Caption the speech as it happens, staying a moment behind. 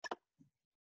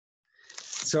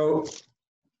So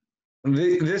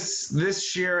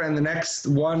this year and the next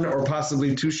one or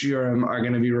possibly two shiurim are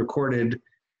going to be recorded,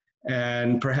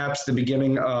 and perhaps the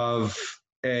beginning of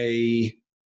an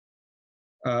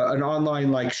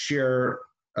online like share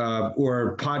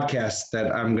or podcast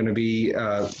that I'm going to be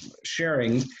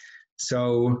sharing.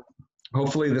 So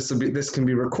hopefully this can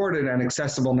be recorded and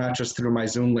accessible not just through my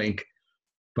Zoom link,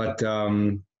 but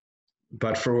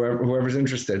for whoever's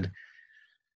interested.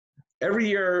 Every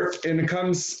year, and it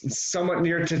comes somewhat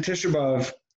near to Tisha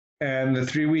B'Av and the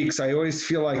 3 weeks, I always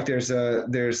feel like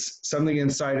there's something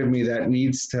inside of me that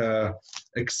needs to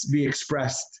be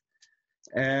expressed.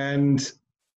 And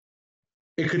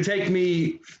it could take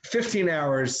me 15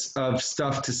 hours of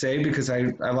stuff to say because I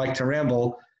like to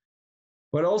ramble.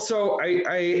 But also,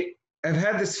 I have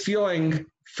had this feeling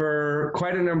for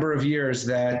quite a number of years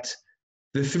that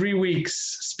the 3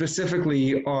 weeks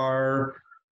specifically are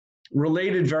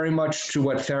related very much to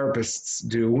what therapists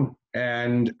do.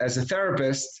 And as a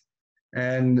therapist,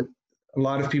 and a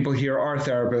lot of people here are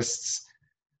therapists,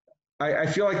 I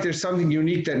feel like there's something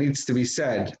unique that needs to be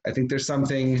said. I think there's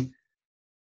something,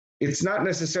 it's not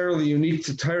necessarily unique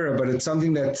to Torah, but it's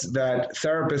something that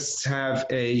therapists have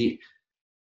a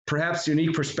perhaps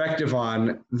unique perspective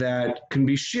on that can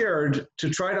be shared to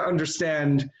try to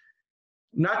understand,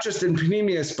 not just in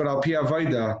Pnimius, but al pi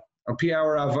avoda, al pi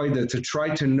our avoda, to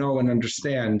try to know and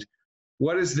understand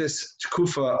what is this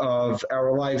tkufa of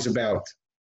our lives about.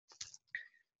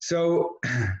 So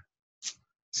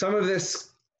some of this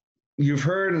you've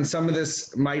heard, and some of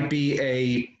this might be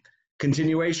a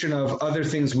continuation of other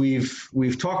things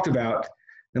we've talked about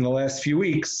in the last few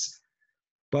weeks.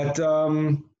 But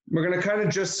we're going to kind of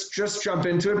just jump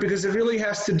into it because it really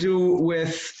has to do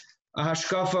with a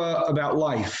hashkafa about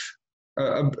life,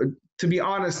 to be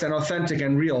honest and authentic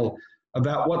and real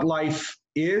about what life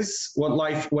is,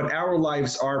 what our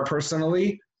lives are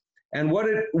personally, and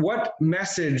what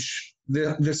message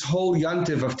this whole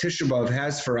yontiv of Tisha B'Av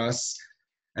has for us,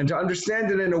 and to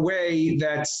understand it in a way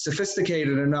that's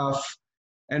sophisticated enough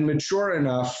and mature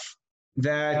enough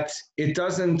that it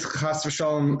doesn't chas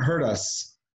v'shalom hurt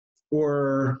us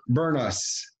or burn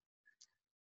us.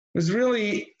 It was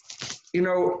really,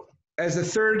 as a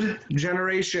third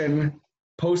generation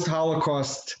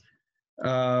post-Holocaust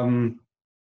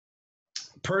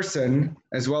person,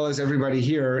 as well as everybody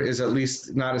here is at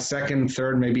least not a second,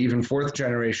 third, maybe even fourth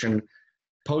generation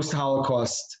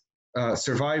post-Holocaust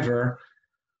survivor,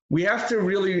 we have to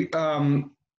really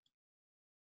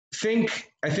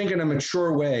think, I think, in a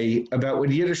mature way about what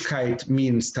Yiddishkeit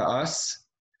means to us,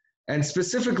 and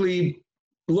specifically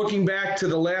looking back to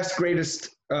the last greatest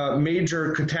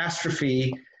major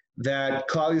catastrophe that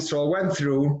Klal Yisrael went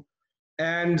through,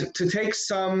 and to take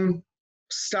some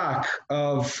stock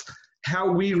of how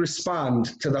we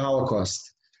respond to the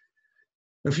Holocaust.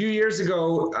 A few years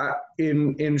ago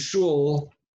in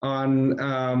Shul on,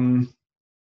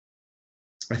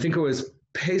 I think it was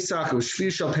Pesach, it was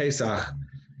Shvi Shel Pesach.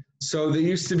 So there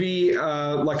used to be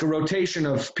like a rotation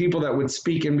of people that would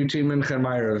speak in between Mincha and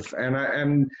Ma'ariv.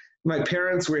 And my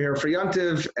parents were here for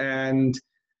Yontiv, and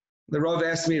the Rav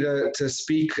asked me to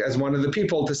speak as one of the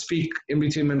people to speak in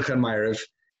between Mincha and Ma'ariv.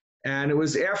 And it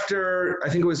was after, I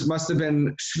think must have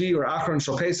been Shvi or Achron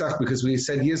Shel Pesach, because we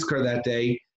said Yizkor that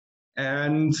day.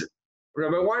 And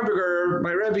Rabbi Weinberger,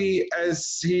 my Rebbe,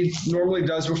 as he normally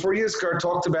does before Yizkor,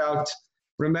 talked about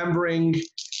remembering,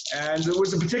 and it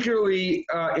was a particularly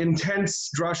intense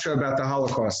drasha about the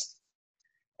Holocaust.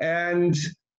 And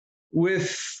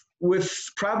with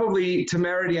probably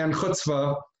temerity and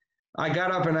chutzpah, I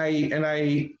got up and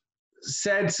I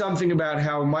said something about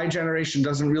how my generation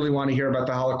doesn't really want to hear about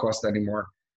the Holocaust anymore.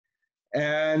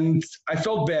 And I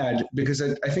felt bad because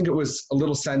I think it was a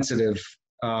little sensitive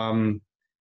on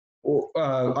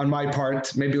my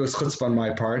part. Maybe it was chutzpah on my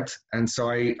part. And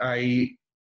so I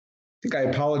think I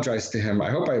apologized to him. I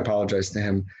hope I apologized to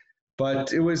him.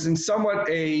 But it was in somewhat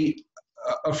a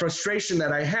frustration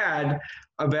that I had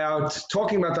about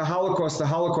talking about the Holocaust,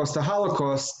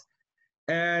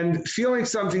 and feeling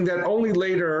something that only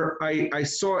later I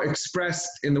saw expressed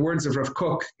in the words of Rav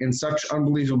Kook in such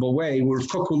unbelievable way, Rav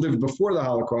Kook, who lived before the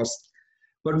Holocaust,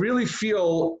 but really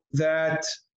feel that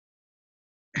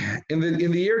in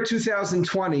the year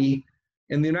 2020,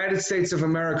 in the United States of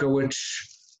America, which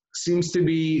seems to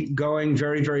be going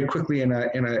very, very quickly in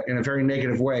a very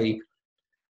negative way,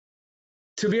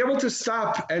 to be able to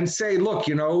stop and say, look,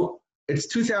 it's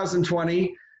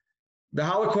 2020, the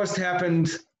Holocaust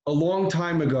happened a long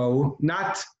time ago,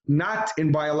 not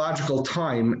in biological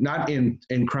time, not in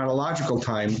chronological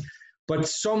time, but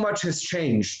so much has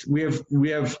changed. We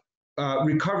have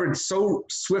recovered so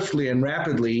swiftly and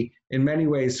rapidly in many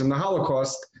ways from the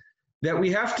Holocaust that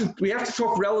we have to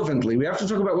talk relevantly. We have to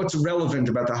talk about what's relevant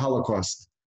about the Holocaust.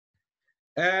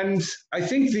 And I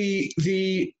think the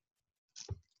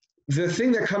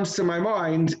thing that comes to my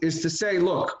mind is to say,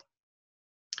 look,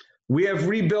 we have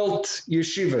rebuilt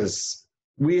yeshivas,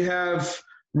 we have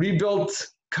rebuilt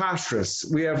kashrus,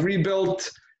 we have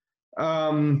rebuilt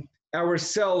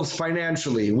ourselves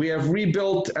financially, we have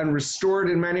rebuilt and restored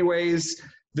in many ways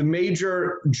the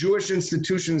major Jewish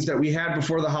institutions that we had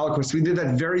before the Holocaust. We did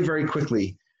that very, very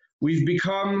quickly. We've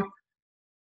become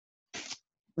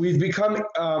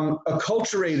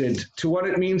acculturated to what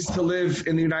it means to live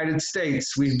in the United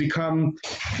States. We've become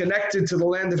connected to the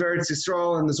land of Eretz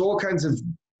Yisrael, and there's all kinds of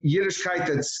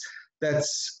Yiddishkeit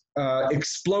that's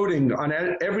exploding on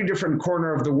every different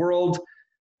corner of the world.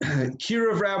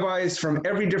 Kiruv rabbis from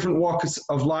every different walks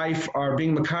of life are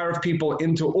being makarav people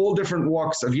into all different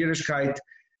walks of Yiddishkeit.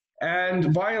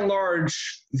 And by and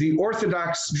large, the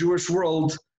Orthodox Jewish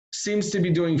world seems to be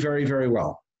doing very, very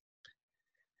well.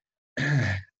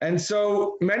 And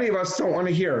so many of us don't want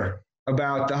to hear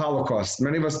about the Holocaust.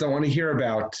 Many of us don't want to hear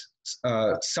about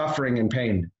suffering and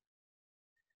pain.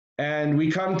 And we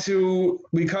come to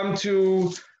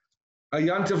a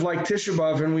yontif like Tisha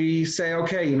B'Av and we say,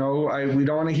 okay, we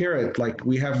don't want to hear it. Like,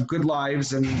 we have good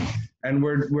lives and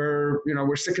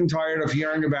we're sick and tired of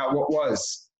hearing about what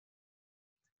was.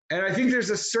 And I think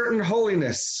there's a certain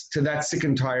holiness to that sick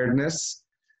and tiredness.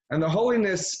 And the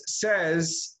holiness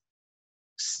says,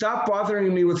 stop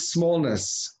bothering me with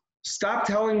smallness. Stop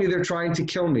telling me they're trying to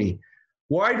kill me.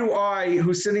 Why do I,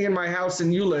 who's sitting in my house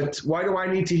in Ulit, why do I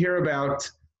need to hear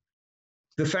about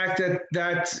the fact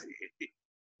that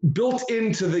built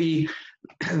into the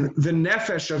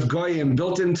nefesh of Goyim,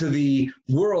 built into the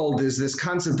world, is this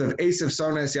concept of Esav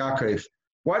Sones Yaakov?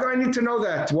 Why do I need to know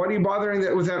that? Why are you bothering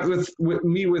with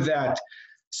me with that?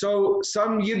 So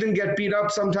some Yidden get beat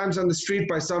up sometimes on the street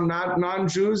by some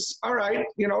non-Jews. All right,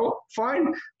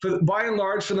 fine. By and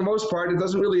large, for the most part, it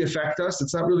doesn't really affect us.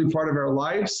 It's not really part of our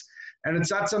lives, and it's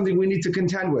not something we need to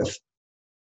contend with.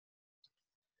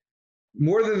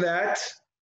 More than that,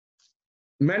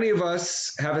 many of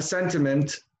us have a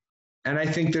sentiment, and I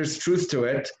think there's truth to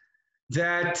it,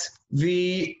 that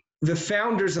the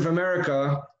founders of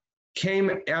America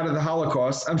came out of the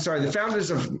Holocaust. I'm sorry, the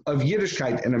founders of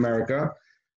Yiddishkeit in America,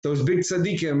 those big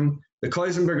tzaddikim, the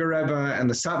Kloisenberger Rebbe and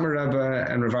the Satmar Rebbe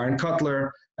and Rav Aaron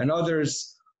Kotler and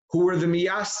others, who were the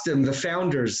miyastim, the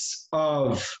founders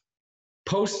of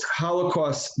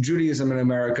post-Holocaust Judaism in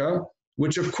America,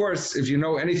 which, of course, if you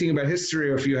know anything about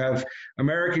history or if you have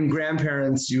American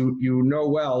grandparents, you know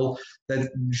well that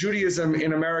Judaism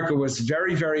in America was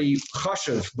very, very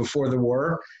chashuv before the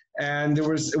war, and it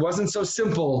wasn't so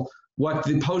simple what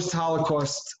the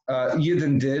post-Holocaust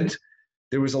Yidden did.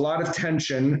 There was a lot of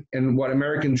tension in what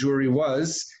American Jewry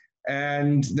was,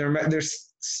 and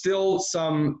there's still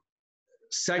some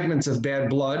segments of bad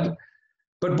blood.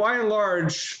 But by and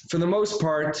large, for the most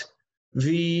part,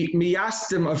 the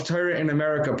miyastim of Torah in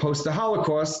America post the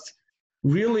Holocaust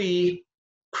really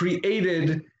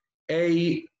created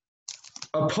a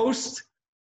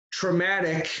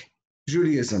post-traumatic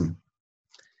Judaism.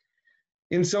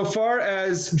 Insofar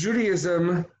as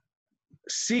Judaism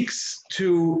seeks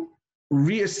to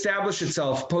reestablish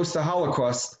itself post the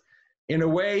Holocaust in a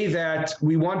way that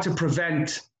we want to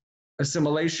prevent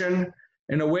assimilation,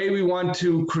 in a way we want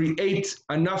to create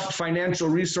enough financial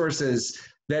resources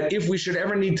that if we should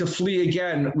ever need to flee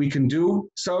again, we can do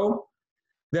so,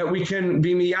 that we can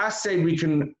be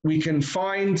miyased, we can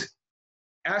find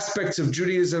aspects of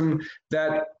Judaism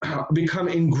that become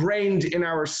ingrained in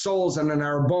our souls and in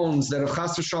our bones, that if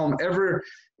chas v'shalom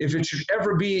if it should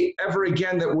ever be ever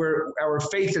again that our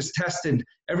faith is tested,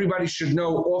 everybody should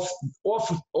know off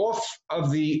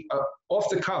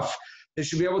the cuff. They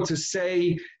should be able to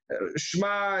say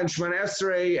Shema and Shema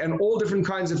Esrei and all different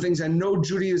kinds of things and know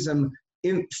Judaism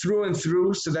through and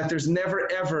through, so that there's never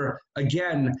ever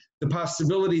again the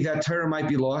possibility that Torah might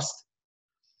be lost.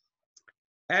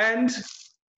 And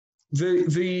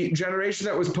the generation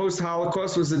that was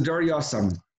post-Holocaust was the Dor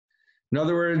Yosam. In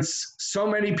other words, so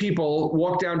many people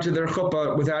walked down to their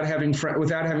chuppah without having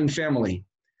family.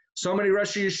 So many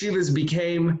Rosh Yeshivas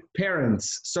became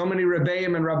parents. So many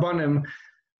Rebbeim and Rabbanim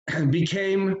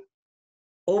became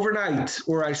overnight,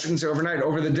 or I shouldn't say overnight,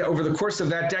 over the course of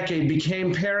that decade,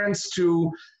 became parents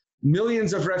to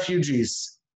millions of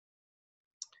refugees.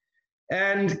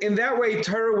 And in that way,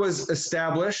 Torah was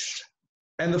established.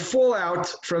 And the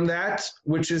fallout from that,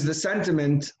 which is the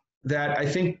sentiment that I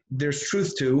think there's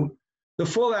truth to, the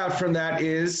fallout from that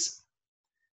is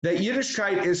that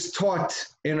Yiddishkeit is taught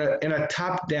in a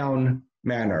top-down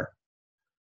manner,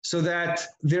 so that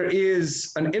there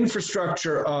is an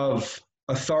infrastructure of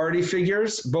authority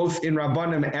figures, both in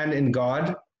Rabbanim and in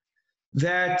God,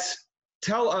 that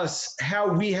tell us how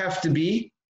we have to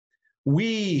be.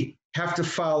 We have to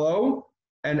follow,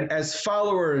 and as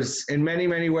followers, in many,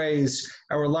 many ways,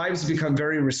 our lives become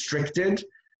very restricted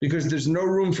because there's no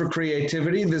room for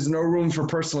creativity, there's no room for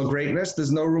personal greatness,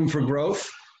 there's no room for growth.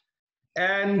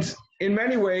 And in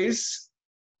many ways,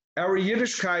 our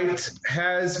Yiddishkeit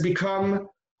has become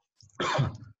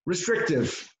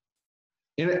restrictive.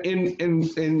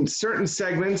 In certain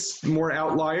segments, more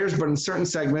outliers, but in certain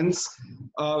segments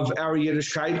of our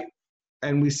Yiddishkeit,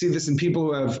 and we see this in people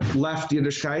who have left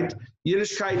Yiddishkeit,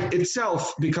 Yiddishkeit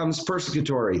itself becomes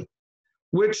persecutory,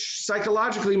 which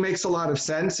psychologically makes a lot of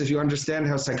sense if you understand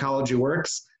how psychology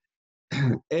works.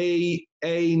 A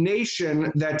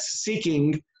nation that's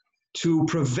seeking to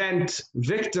prevent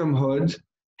victimhood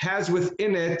has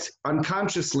within it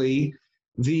unconsciously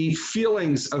the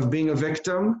feelings of being a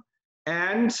victim,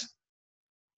 and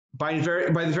by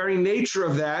the very nature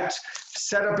of that,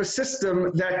 set up a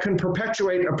system that can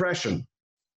perpetuate oppression.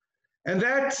 And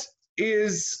that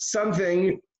is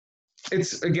something,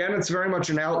 it's very much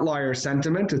an outlier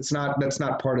sentiment. That's not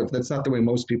the way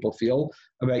most people feel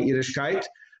about Yiddishkeit.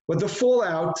 But the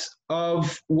fallout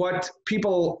of what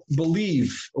people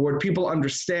believe or what people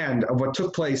understand of what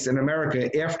took place in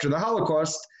America after the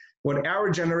Holocaust, what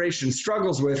our generation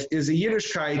struggles with, is a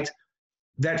Yiddishkeit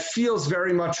that feels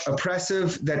very much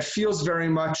oppressive, that feels very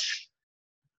much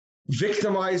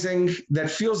victimizing, that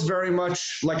feels very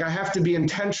much like I have to be in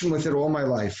tension with it all my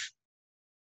life.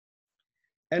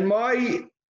 And my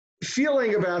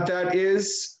feeling about that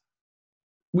is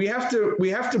we have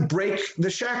to break the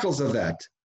shackles of that.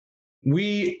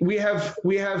 We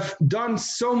have done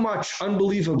so much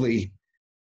unbelievably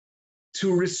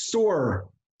to restore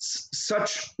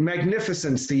such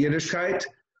magnificence to Yiddishkeit.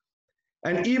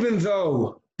 And even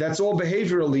though that's all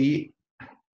behaviorally,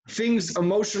 things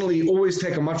emotionally always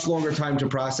take a much longer time to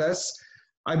process.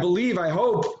 I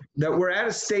hope that we're at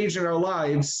a stage in our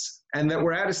lives and that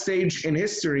we're at a stage in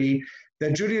history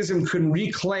that Judaism can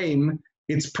reclaim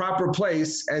its proper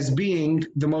place as being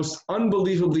the most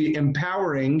unbelievably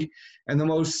empowering and the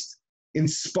most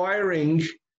inspiring,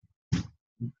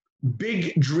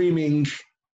 big dreaming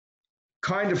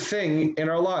kind of thing in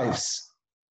our lives.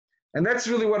 And that's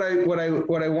really what I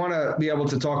want to be able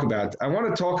to talk about. I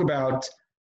want to talk about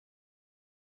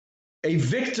a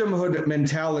victimhood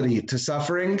mentality to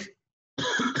suffering.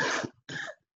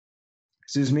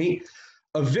 Excuse me.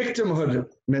 A victimhood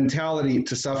mentality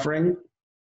to suffering,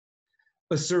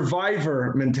 a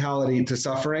survivor mentality to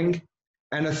suffering,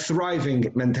 and a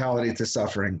thriving mentality to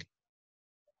suffering.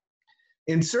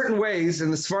 In certain ways,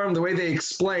 in the Sfarim, the way they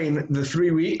explain the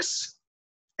 3 weeks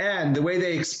and the way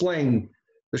they explain,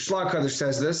 the Shlag Kadosh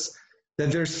says this,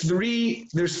 that there's three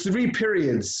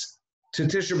periods to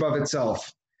Tisha B'Av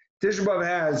itself. Tisha B'Av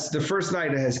has, the first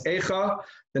night it has Eicha,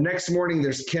 the next morning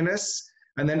there's Kinnis,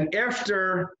 and then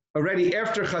already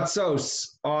after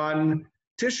Chatzos on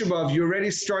Tisha B'Av, you already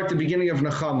start the beginning of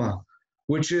Nechama,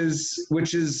 which is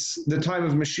the time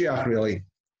of Mashiach, really.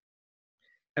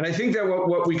 And I think that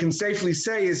what we can safely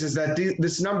say is that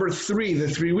this number 3, the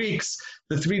 3 weeks,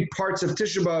 the 3 parts of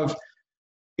Tisha B'Av,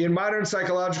 in modern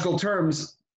psychological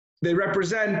terms, they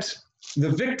represent the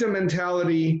victim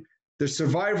mentality, the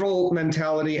survival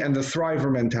mentality, and the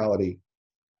thriver mentality.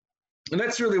 And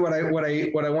that's really what I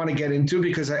want to get into,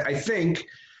 because I think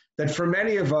that for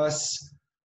many of us,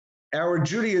 our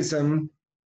Judaism,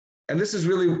 and this is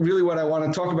really what I want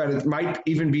to talk about, it might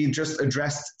even be just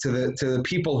addressed to the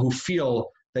people who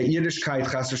feel that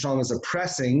Yiddishkeit, Chas v'Shalom, is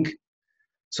oppressing.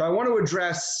 So I want to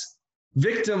address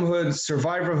victimhood,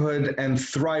 survivorhood, and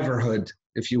thriverhood,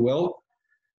 if you will,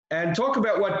 and talk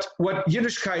about what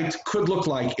Yiddishkeit could look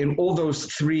like in all those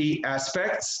 3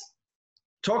 aspects.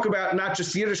 Talk about not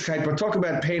just Yiddishkeit, but talk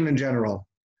about pain in general,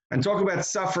 and talk about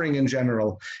suffering in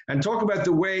general, and talk about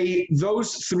the way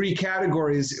those 3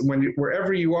 categories,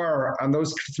 wherever you are on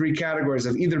those 3 categories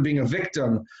of either being a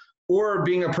victim or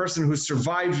being a person who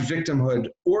survived victimhood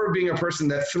or being a person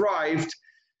that thrived,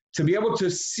 to be able to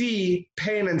see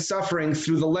pain and suffering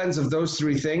through the lens of those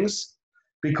 3 things,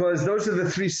 because those are the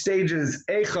 3 stages.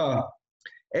 Eicha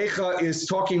is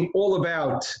talking all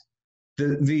about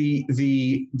the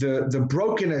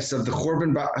brokenness of the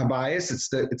Churban Habayis. It's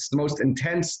the most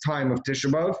intense time of Tisha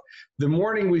B'Av. The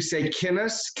morning we say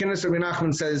Kinnis. Kinnis, Rabbi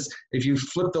Nachman says, if you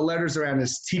flip the letters around,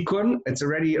 is Tikkun. It's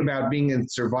already about being in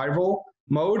survival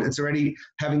mode. It's already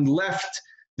having left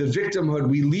the victimhood.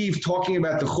 We leave talking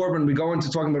about the Churban, we go into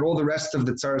talking about all the rest of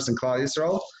the Tzaras and Klal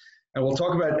Yisrael, and we'll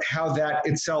talk about how that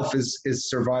itself is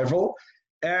survival,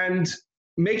 and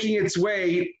making its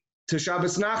way to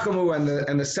Shabbos Nachamu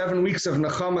and the 7 weeks of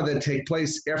Nechama that take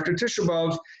place after Tisha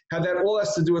B'Av, how that all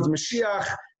has to do with Mashiach,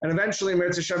 and eventually,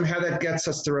 Meretz Hashem, how that gets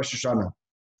us to Rosh Hashanah.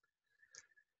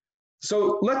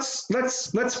 So let's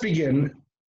begin.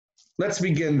 Let's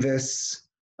begin this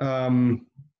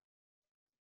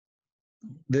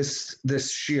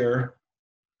this shir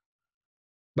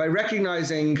by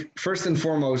recognizing first and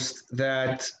foremost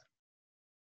that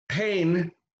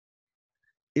pain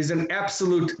is an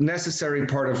absolute necessary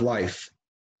part of life.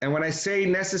 And when I say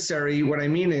necessary, what I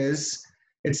mean is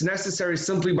it's necessary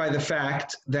simply by the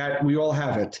fact that we all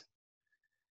have it.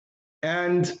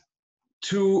 And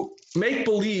to make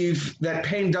believe that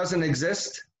pain doesn't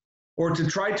exist, or to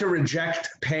try to reject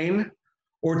pain,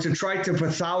 or to try to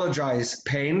pathologize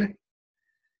pain,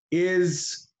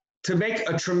 is to make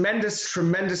a tremendous,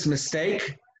 tremendous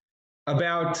mistake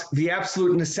about the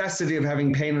absolute necessity of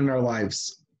having pain in our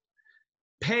lives.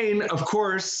 Pain, of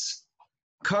course,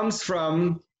 comes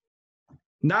from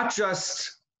not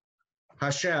just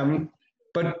Hashem,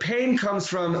 but pain comes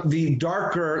from the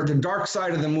dark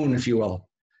side of the moon, if you will.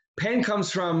 Pain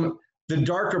comes from the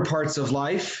darker parts of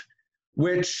life,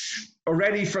 which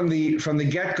already from the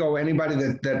get-go, anybody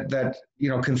that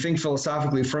can think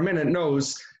philosophically for a minute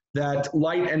knows that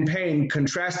light and pain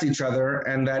contrast each other,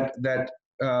 and that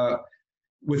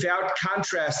without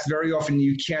contrast, very often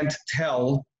you can't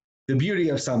tell the beauty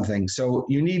of something. So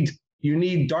you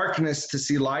need darkness to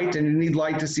see light, and you need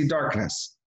light to see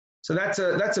darkness. So that's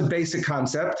a basic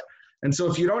concept. And so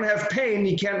if you don't have pain,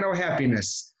 you can't know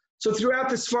happiness. So throughout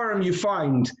this forum, you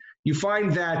find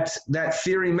that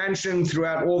theory mentioned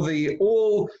throughout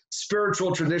all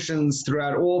spiritual traditions,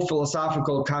 throughout all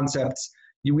philosophical concepts.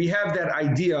 We have that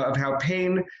idea of how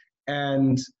pain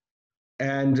and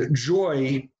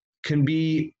joy can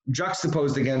be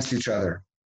juxtaposed against each other.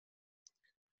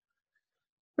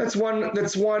 That's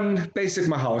one basic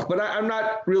mahalach, but I'm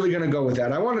not really going to go with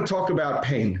that. I want to talk about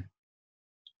pain.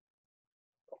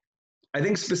 I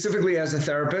think specifically as a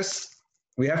therapist,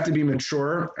 we have to be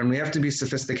mature, and we have to be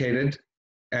sophisticated,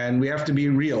 and we have to be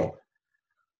real.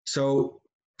 So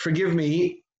forgive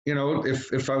me,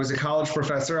 if I was a college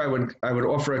professor, I would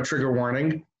offer a trigger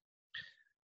warning.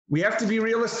 We have to be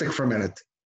realistic for a minute.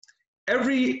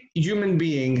 Every human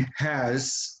being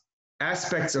has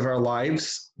aspects of our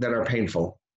lives that are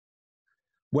painful.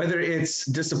 Whether it's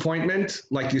disappointment,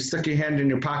 like you stuck your hand in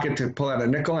your pocket to pull out a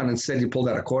nickel and instead you pulled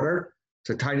out a quarter, it's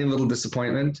a tiny little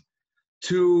disappointment,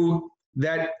 to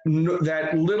that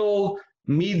little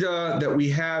midah that we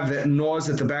have that gnaws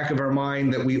at the back of our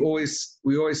mind that we always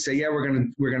say, yeah,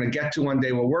 we're gonna get to one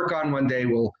day, we'll work on one day,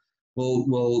 we'll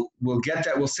get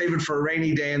that, we'll save it for a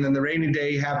rainy day, and then the rainy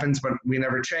day happens, but we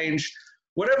never change.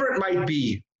 Whatever it might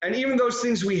be, and even those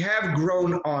things we have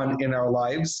grown on in our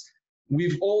lives,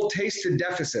 we've all tasted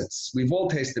deficits.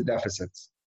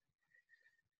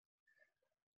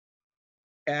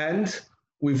 And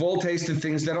we've all tasted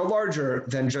things that are larger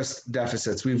than just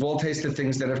deficits. We've all tasted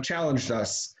things that have challenged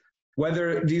us,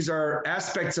 whether these are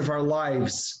aspects of our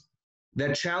lives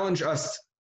that challenge us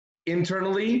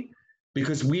internally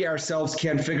because we ourselves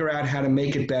can't figure out how to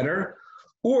make it better,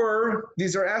 or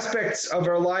these are aspects of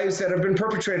our lives that have been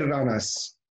perpetrated on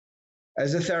us.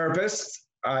 As a therapist,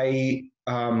 I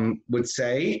would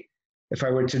say, if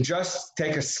I were to just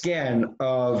take a scan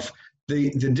of the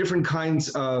different kinds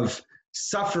of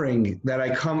suffering that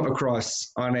I come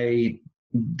across on a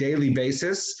daily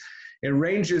basis, it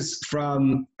ranges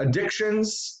from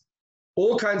addictions,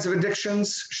 all kinds of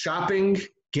addictions, shopping,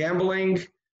 gambling,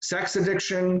 sex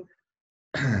addiction,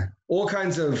 all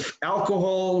kinds of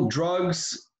alcohol,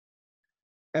 drugs.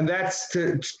 And that's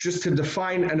just to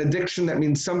define an addiction, that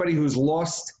means somebody who's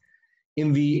lost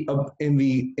in the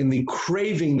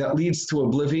craving that leads to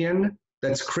oblivion.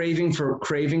 That's craving,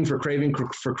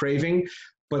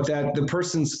 but that the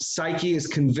person's psyche is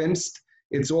convinced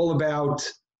it's all about,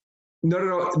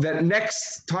 no, that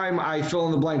next time I fill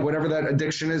in the blank, whatever that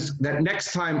addiction is, that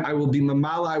next time I will be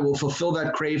mamala, I will fulfill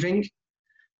that craving.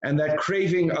 And that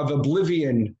craving of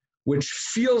oblivion, which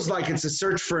feels like it's a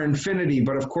search for infinity,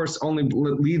 but of course only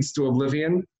leads to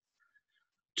oblivion,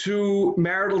 to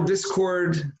marital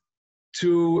discord,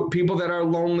 to people that are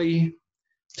lonely,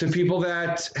 to people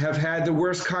that have had the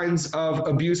worst kinds of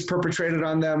abuse perpetrated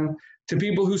on them, to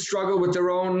people who struggle with their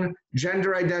own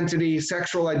gender identity,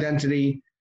 sexual identity,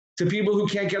 to people who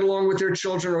can't get along with their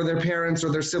children or their parents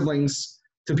or their siblings,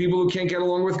 to people who can't get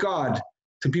along with God,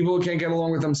 to people who can't get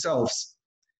along with themselves.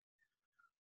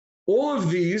 All of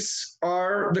these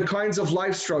are the kinds of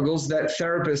life struggles that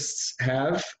therapists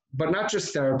have, but not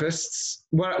just therapists.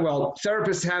 Well,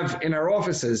 therapists have in our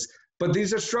offices, but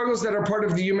these are struggles that are part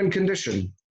of the human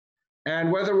condition.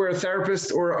 And whether we're a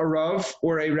therapist or a Rav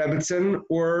or a Rebbitzin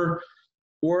or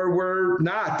we're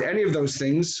not any of those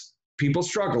things, people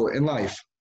struggle in life.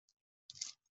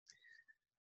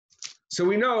 So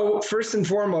we know, first and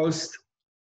foremost,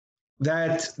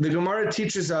 that the Gemara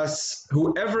teaches us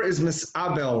whoever is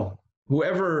misabel,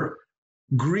 whoever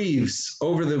grieves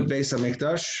over the Beis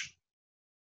HaMikdash,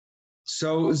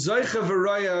 so Zoicha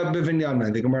v'raya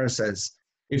b'vinyana, the Gemara says,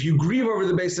 if you grieve over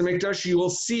the Beis HaMikdash, you will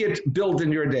see it build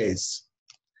in your days.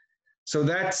 So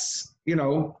that's,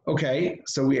 okay.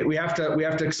 So we have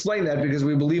to explain that, because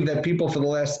we believe that people for the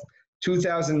last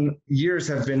 2,000 years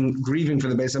have been grieving for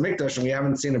the Beis HaMikdash, and we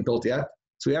haven't seen it built yet.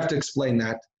 So we have to explain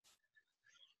that.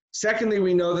 Secondly,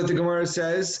 we know that the Gemara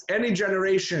says any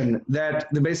generation that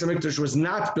the Beis HaMikdash was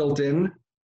not built in,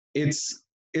 it's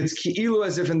ki'ilu,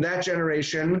 as if in that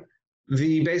generation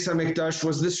the Beis HaMikdash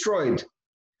was destroyed.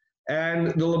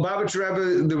 And the Lubavitch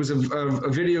Rebbe, there was a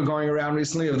video going around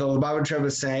recently of the Lubavitch Rebbe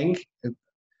saying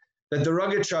that the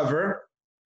Rogatchover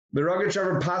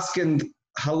paskined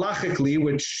halachically,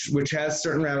 which has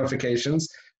certain ramifications.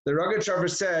 The Rogatchover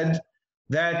said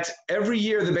that every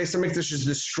year the Beis HaMikdash is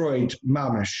destroyed,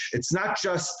 mamish. It's not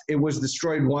just it was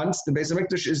destroyed once. The Beis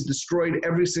HaMikdash is destroyed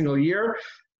every single year.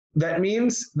 That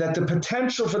means that the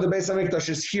potential for the Beis HaMikdash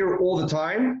is here all the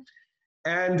time.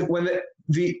 And when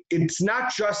it's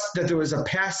not just that there was a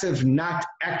passive not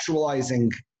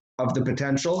actualizing of the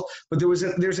potential, but there's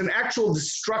an actual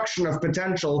destruction of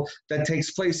potential that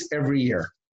takes place every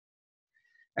year.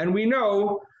 And we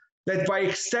know that by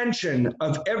extension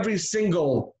of the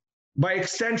Churban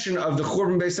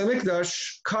Beis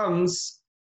HaMikdash comes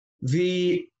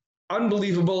the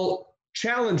unbelievable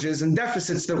challenges and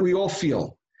deficits that we all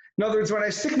feel. In other words, when I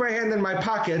stick my hand in my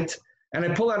pocket and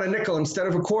I pull out a nickel instead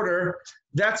of a quarter,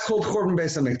 that's called Churban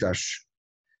Beis HaMikdash.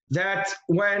 That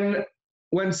when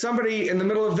somebody in the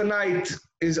middle of the night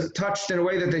is touched in a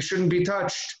way that they shouldn't be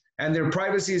touched and their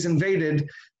privacy is invaded,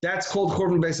 that's called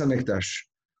Churban Beis HaMikdash.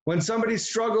 When somebody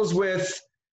struggles with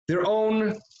their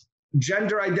own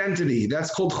gender identity,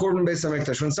 that's called Churban Beis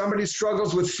HaMikdash. When somebody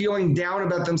struggles with feeling down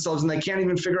about themselves and they can't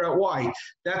even figure out why,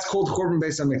 that's called Churban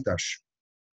Beis HaMikdash.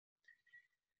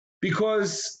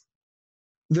 Because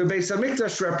the Beis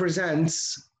HaMikdash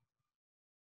represents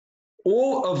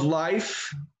all of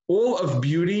life, all of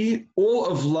beauty, all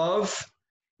of love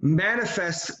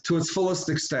manifest to its fullest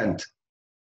extent.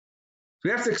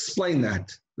 We have to explain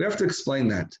that.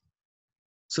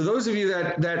 So those of you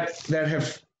that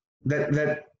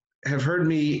have heard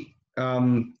me, I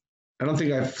don't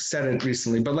think I've said it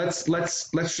recently, but let's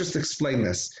just explain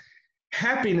this.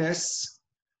 Happiness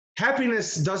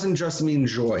doesn't just mean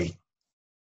joy.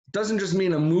 It doesn't just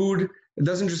mean a mood. It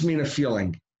doesn't just mean a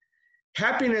feeling.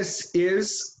 Happiness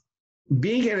is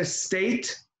being in a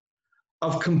state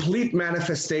of complete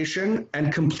manifestation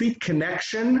and complete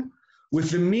connection with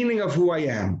the meaning of who I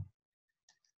am.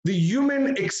 The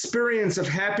human experience of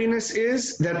happiness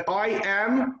is that I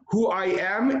am who I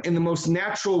am in the most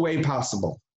natural way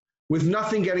possible, with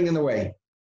nothing getting in the way.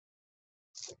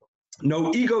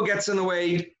 No ego gets in the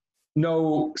way,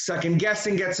 no second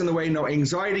guessing gets in the way, no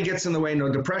anxiety gets in the way, no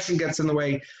depression gets in the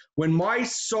way. When my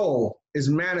soul is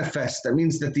manifest, that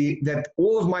means that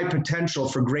all of my potential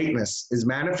for greatness is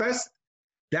manifest.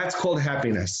 That's called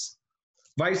happiness.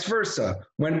 Vice versa,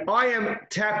 when I am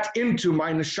tapped into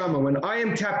my neshama, when I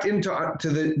am tapped into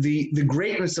the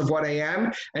greatness of what I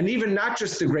am, and even not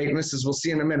just the greatness, as we'll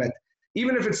see in a minute,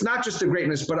 even if it's not just the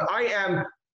greatness, but I am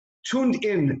tuned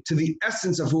in to the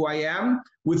essence of who I am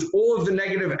with all of the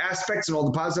negative aspects and all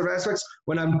the positive aspects,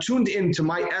 when I'm tuned into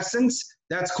my essence,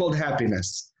 that's called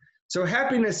happiness. So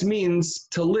happiness means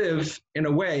to live in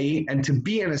a way and to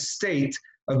be in a state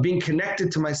of being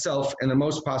connected to myself in the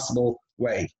most possible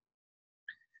way.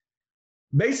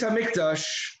 Beis HaMikdash,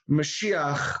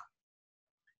 Mashiach,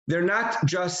 they're not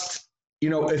just,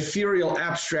 ethereal,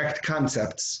 abstract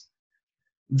concepts.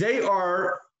 They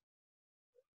are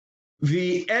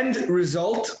the end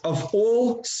result of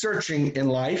all searching in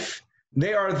life.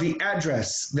 They are the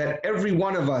address that every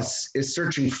one of us is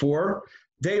searching for.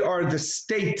 They are the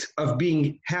state of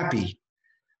being happy.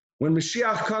 When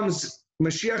Mashiach comes,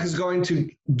 Mashiach is going to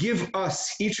give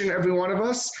us, each and every one of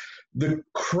us, the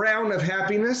crown of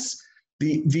happiness,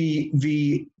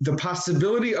 the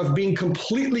possibility of being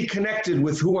completely connected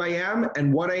with who I am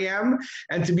and what I am,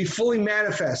 and to be fully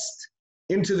manifest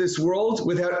into this world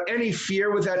without any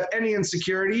fear, without any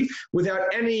insecurity, without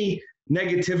any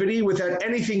negativity, without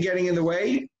anything getting in the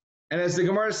way, And as the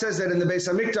Gemara says that in the Beis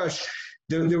HaMikdash,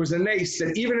 there was a nace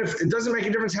that even if it doesn't make a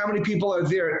difference how many people are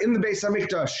there in the Beis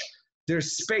HaMikdash,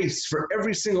 there's space for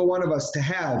every single one of us to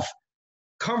have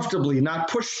comfortably, not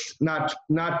pushed, not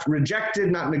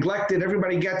rejected, not neglected.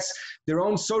 Everybody gets their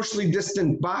own socially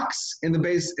distant box in the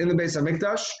Beis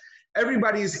HaMikdash.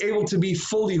 Everybody is able to be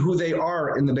fully who they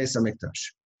are in the Beis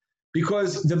HaMikdash.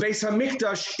 Because the Beis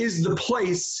HaMikdash is the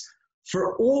place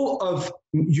for all of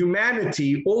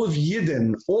humanity, all of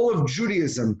Yidden, all of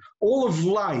Judaism, all of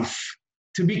life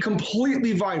to be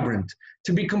completely vibrant,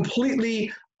 to be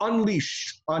completely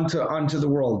unleashed onto the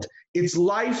world. It's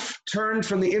life turned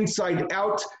from the inside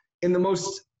out in the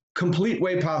most complete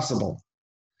way possible.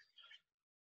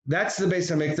 That's the Beis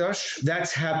HaMikdash,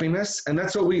 that's happiness, and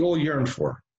that's what we all yearn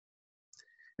for.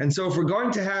 And so if we're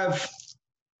going to have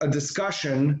a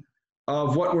discussion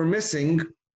of what we're missing,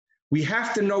 we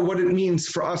have to know what it means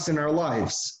for us in our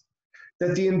lives.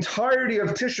 That the entirety of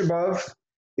Tisha B'Av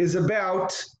is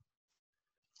about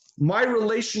my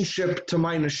relationship to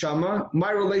my neshama,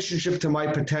 my relationship to my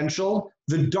potential,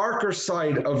 the darker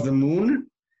side of the moon.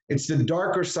 It's the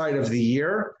darker side of the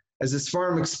year. As the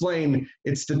Sfarim explain,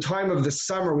 it's the time of the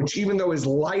summer, which even though is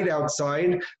light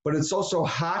outside, but it's also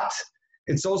hot.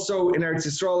 It's also, in Eretz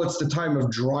Yisrael, it's the time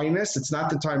of dryness. It's not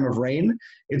the time of rain.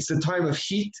 It's the time of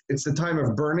heat. It's the time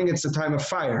of burning. It's the time of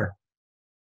fire.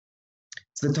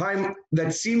 It's the time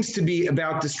that seems to be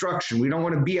about destruction. We don't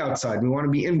want to be outside. We want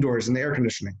to be indoors in the air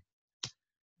conditioning.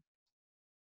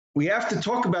 We have to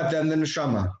talk about that in the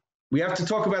neshama. We have to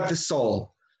talk about the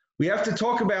soul. We have to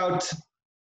talk about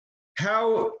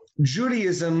how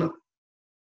Judaism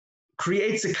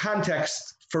creates a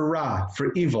context for Ra,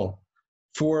 for evil,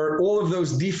 for all of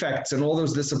those defects and all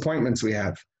those disappointments we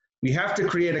have. We have to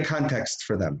create a context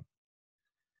for them.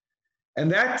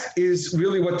 And that is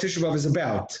really what Tisha B'Av is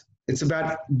about. It's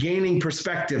about gaining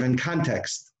perspective and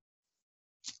context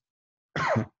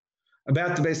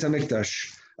about the Beis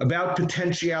HaMikdash, about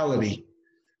potentiality,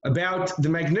 about the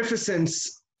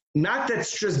magnificence, not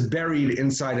that's just buried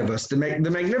inside of us, the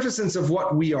magnificence of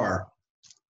what we are.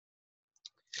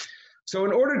 So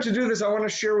in order to do this, I want to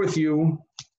share with you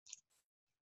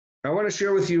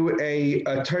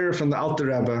a Torah from the Alter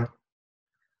Rebbe,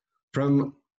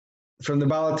 from the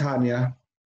Baal HaTanya,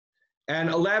 and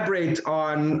elaborate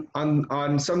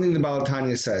on something the Baal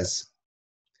HaTanya says.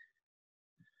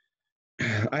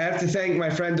 I have to thank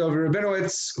my friend Dovi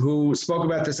Rabinowitz, who spoke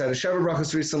about this at a Sheva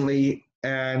Brachos recently,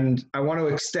 and I want to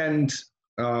extend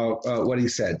what he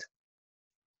said.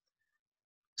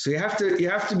 So you have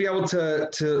to be able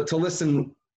to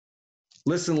listen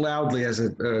loudly, as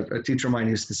a teacher of mine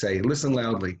used to say. Listen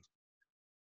loudly.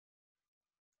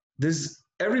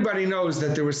 Everybody knows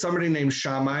that there was somebody named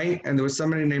Shammai and there was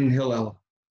somebody named Hillel.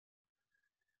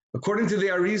 According to the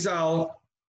Arizal,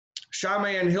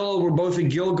 Shammai and Hillel were both a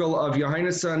Gilgal of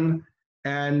Yohanan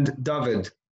and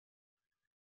David,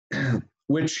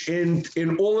 which in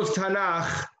all of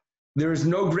Tanakh, there is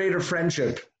no greater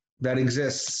friendship that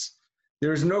exists.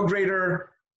 There is no greater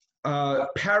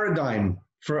paradigm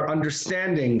for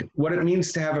understanding what it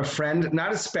means to have a friend,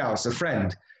 not a spouse, a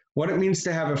friend, what it means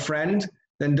to have a friend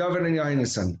than David and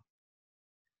Yohanan.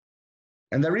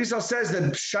 And the Arizal says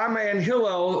that Shammai and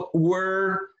Hillel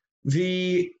were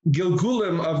the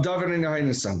Gilgulim of David and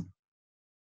Yohanan.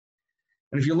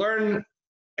 And if you learn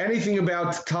anything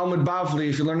about Talmud Bavli,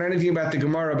 if you learn anything about the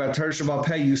Gemara, about Torah Sheba'al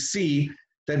Peh, you see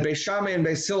that Beis Shammai and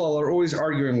Beis Hillel are always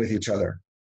arguing with each other.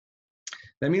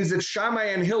 That means that Shammai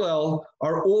and Hillel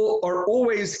are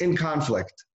always in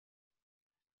conflict.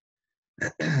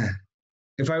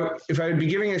 If I would be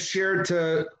giving a share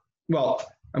to, well,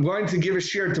 I'm going to give a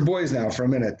share to boys now for a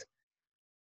minute.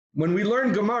 When we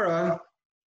learn Gemara,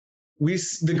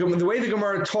 the way the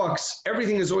Gemara talks,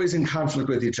 everything is always in conflict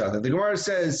with each other. The Gemara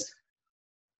says,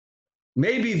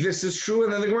 maybe this is true,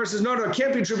 and then the Gemara says, no, it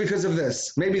can't be true because of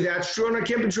this. Maybe that's true, and it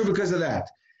can't be true because of that.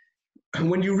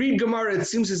 When you read Gemara, it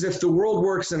seems as if the world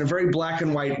works in a very black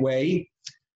and white way.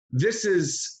 This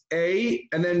is A,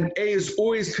 and then A is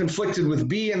always conflicted with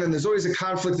B, and then there's always a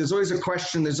conflict, there's always a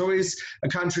question, there's always a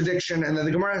contradiction, and then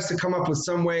the Gemara has to come up with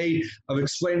some way of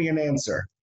explaining an answer.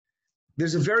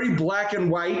 There's a very black and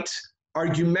white,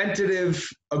 argumentative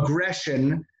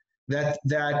aggression that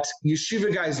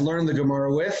yeshiva guys learn the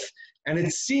Gemara with, and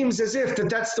it seems as if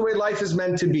that's the way life is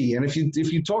meant to be. And if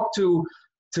you talk to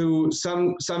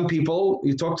some people,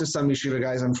 you talk to some yeshiva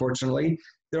guys, unfortunately,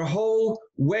 their whole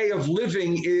way of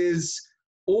living is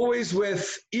always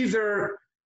with either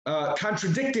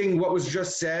contradicting what was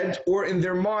just said, or in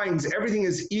their minds, everything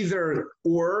is either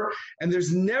or, and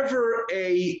there's never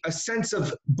a sense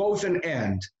of both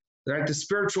and. right? The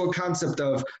spiritual concept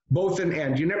of both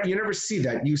and. You never see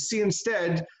that. You see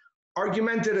instead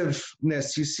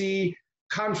argumentativeness. You see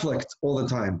conflict all the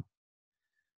time.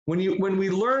 When we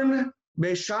learn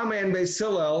Beis Shammai and Beis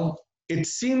Hillel, it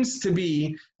seems to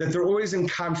be that they're always in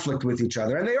conflict with each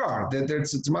other, and they are.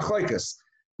 It's machlokes.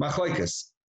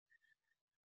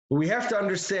 But we have to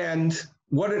understand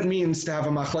what it means to have a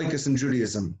machlokes in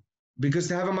Judaism, because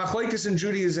to have a machlokes in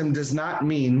Judaism does not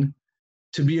mean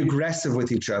to be aggressive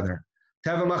with each other. To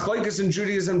have a machlokes in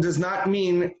Judaism does not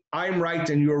mean I'm right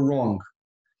and you're wrong.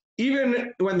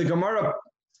 Even when the Gemara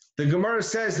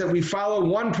says that we follow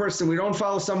one person, we don't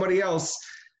follow somebody else,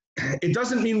 it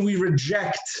doesn't mean we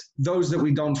reject those that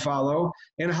we don't follow.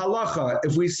 In halacha,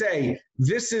 if we say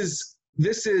this is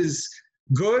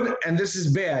good and this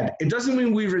is bad, it doesn't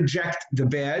mean we reject the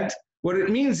bad. What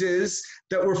it means is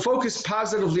that we're focused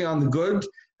positively on the good,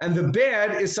 and the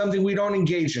bad is something we don't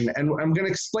engage in. And I'm going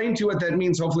to explain to you what that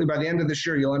means. Hopefully by the end of the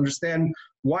shir, you'll understand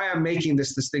why I'm making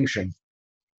this distinction.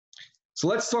 So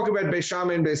let's talk about Beis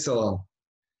Shammai and Beis Hillel.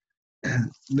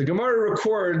 The Gemara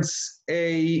records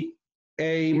a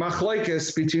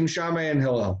machlokes between Shammai and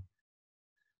Hillel.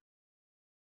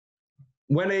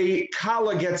 When a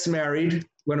kala gets married,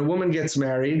 when a woman gets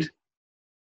married,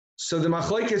 so the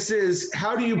machlokes is,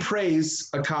 how do you praise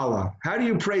a kala? How do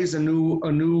you praise a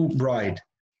new bride?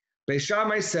 Beis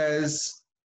Shammai says,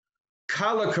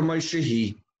 kala k'may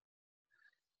shehi,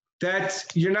 that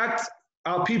you're not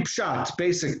al pi pshat,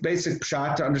 basic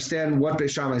pshat, to understand what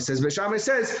Beis Shammai says. Beis Shammai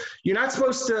says you're not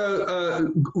supposed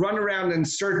to run around and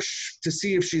search to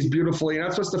see if she's beautiful. You're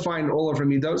not supposed to find all of her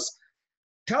midos.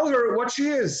 Tell her what she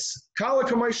is. Kala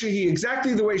k'may shehi,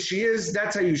 exactly the way she is.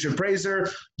 That's how you should praise her.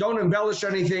 Don't embellish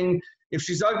anything. If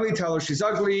she's ugly, tell her she's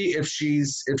ugly. If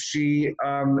she's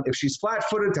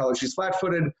flat-footed, tell her she's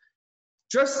flat-footed.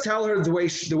 Just tell her the way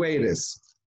it is.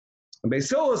 And Beis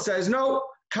Hillel says no.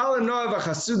 Kala noav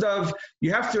achasudav.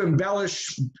 You have to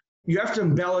embellish. You have to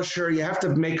embellish her. You have to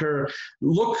make her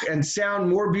look and sound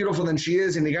more beautiful than she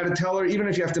is. And you got to tell her, even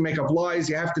if you have to make up lies,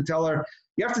 you have to tell her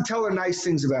nice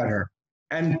things about her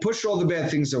and push all the bad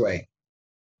things away.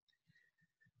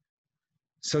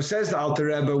 So says the Alter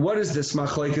Rebbe, what is this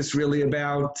machlokes really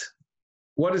about?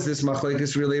 What is this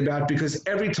machlokes really about? Because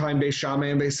every time Beis Shammai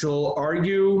and Beis Hillel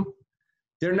argue,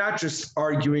 they're not just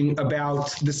arguing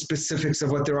about the specifics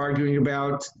of what they're arguing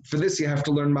about. For this, you have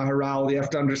to learn Maharal. You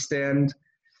have to understand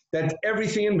that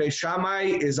everything in Beis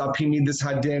Shammai is al pi midas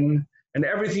hadin, and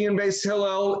everything in Beis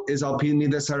Hillel is al pi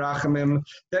midas harachamim.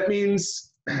 That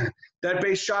means that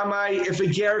Beis Shammai, if a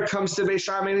ger comes to Beis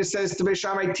Shammai and he says to Beis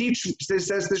Shammai, teach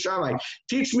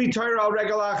me Torah al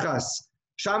regel achas.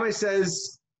 Shammai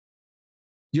says,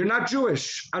 you're not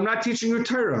Jewish. I'm not teaching you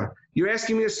Torah. You're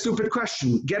asking me a stupid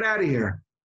question. Get out of here.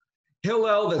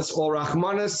 Hillel, that's all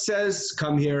Rachmanis, says,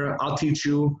 come here, I'll teach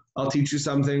you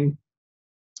something.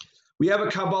 We have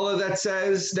a Kabbalah that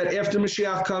says that after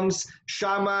Mashiach comes,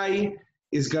 Shammai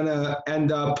is going to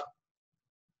end up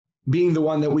being the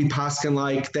one that we paskin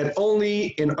like, that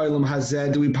only in Olam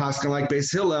Hazeh do we paskin like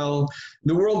Beis Hillel.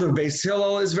 The world of Beis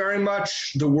Hillel is very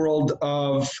much the world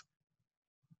of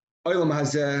Olam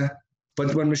Hazeh,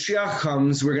 but when Mashiach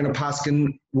comes, we're going to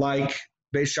paskin like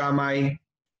Beis Shammai.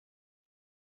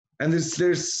 And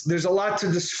there's a lot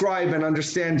to describe and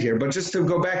understand here, but just to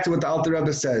go back to what the Alter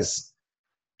Rebbe says.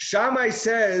 Shammai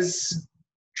says,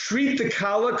 treat the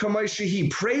kala k'may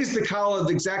shehi, praise the kala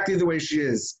exactly the way she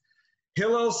is.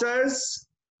 Hillel says,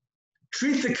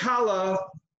 treat the kala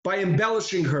by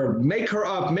embellishing her, make her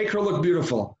up, make her look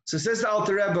beautiful. So says the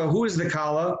Alter Rebbe, who is the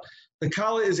kala? The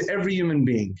kala is every human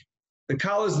being. The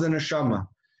kala is the neshama.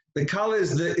 The kala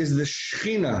is the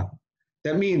shechina.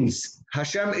 That means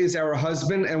Hashem is our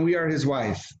husband and we are his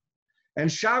wife.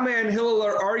 And Shammai and Hillel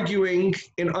are arguing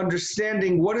in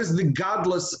understanding what is the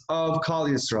godless of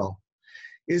Klal Yisrael.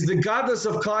 Is the godless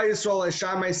of Klal Yisrael, as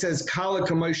Shammai says, kala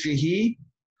k'may shehi,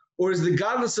 or is the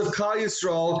godless of Klal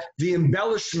Yisrael the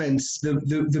embellishments,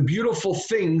 the beautiful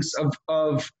things of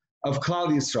Klal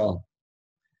Yisrael?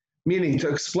 Meaning, to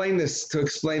explain this,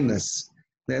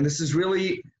 and this is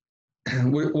really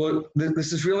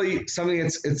something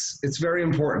it's very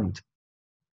important.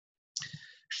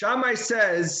 Shammai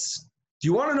says, do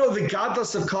you want to know the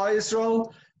godless of Klal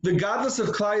Yisrael? The godless of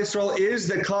Klal Yisrael is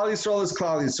that Klal Yisrael is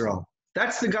Klal Yisrael.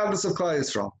 That's the godless of Klal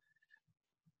Yisrael.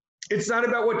 It's not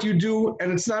about what you do,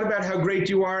 and it's not about how great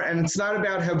you are, and it's not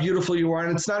about how beautiful you are,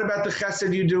 and it's not about the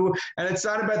chesed you do, and it's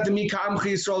not about the Mika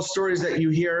Amchi Yisrael stories that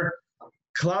you hear.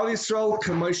 Klal Yisrael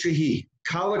k'may shehi,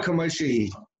 kala k'may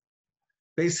shehi.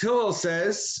 Beis Hillel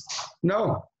says,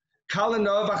 no, kala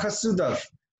noav achasudav.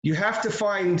 You have to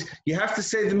say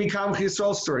the Mikam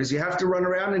Yisrael stories. You have to run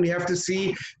around and you have to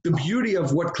see the beauty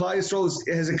of what Klal Yisrael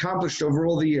has accomplished over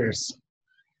all the years.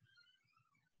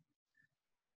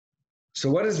 So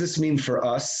what does this mean for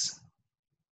us?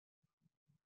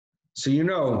 So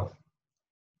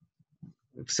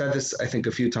I've said this, I think,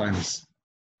 a few times.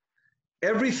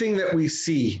 Everything that we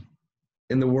see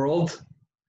in the world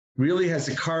really has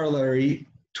a corollary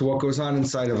to what goes on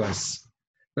inside of us.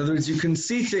 In other words, you can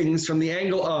see things from the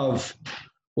angle of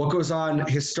what goes on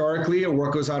historically or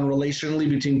what goes on relationally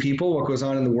between people, what goes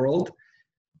on in the world.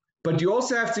 But you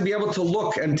also have to be able to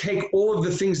look and take all of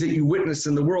the things that you witness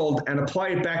in the world and apply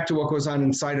it back to what goes on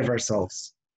inside of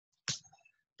ourselves.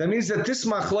 That means that this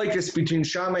machlokes between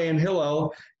Shammai and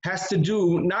Hillel has to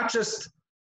do not just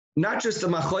a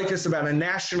machlokes about a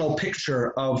national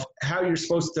picture of how you're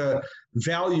supposed to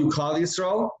value Klal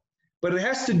Yisrael, but it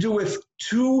has to do with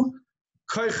two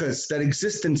koiches that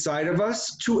exist inside of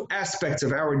us, two aspects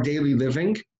of our daily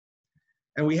living,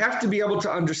 and we have to be able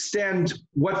to understand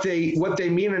what they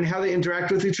mean and how they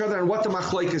interact with each other and what the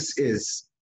machlokes is.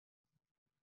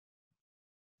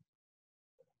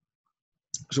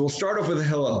 So we'll start off with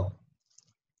Hillel.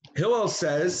 Hillel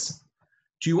says,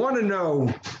 do you want to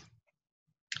know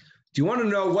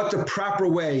what the proper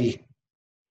way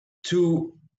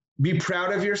to be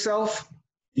proud of yourself?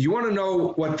 You want to know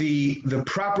what the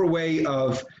proper way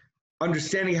of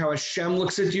understanding how Hashem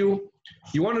looks at you?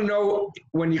 You want to know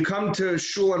when you come to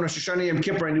Shul on Rosh Hashanah Yom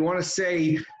Kippur and you want to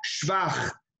say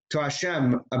Shvach to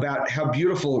Hashem about how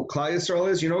beautiful Klal Yisrael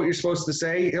is, you know what you're supposed to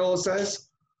say, Hillel says?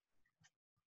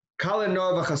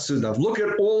 Look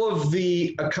at all of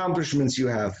the accomplishments you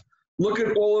have. Look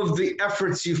at all of the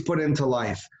efforts you've put into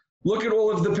life. Look at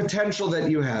all of the potential that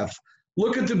you have.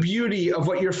 Look at the beauty of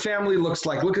what your family looks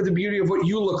like. Look at the beauty of what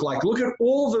you look like. Look at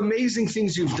all the amazing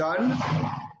things you've done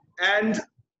and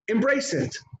embrace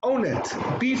it, own it,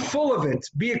 be full of it,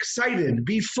 be excited,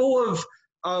 be full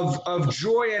of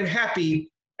joy and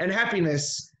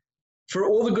happiness for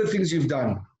all the good things you've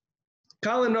done.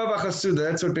 That's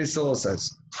what Beis Hillel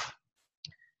says.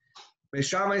 Beis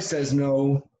Shammai says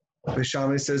no. Beis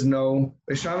Shammai says no.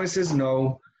 Beis Shammai says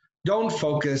no. Don't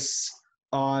focus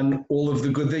on all of the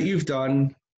good that you've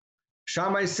done.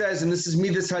 Shammai says, and this is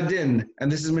Midas Hadin,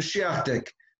 and this is Mashiachdik.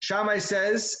 Shammai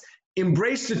says,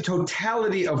 embrace the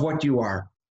totality of what you are.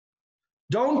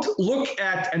 Don't look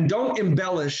at and don't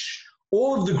embellish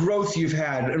all of the growth you've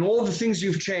had and all of the things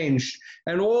you've changed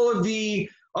and all of the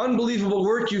unbelievable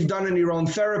work you've done in your own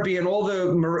therapy and all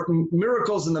the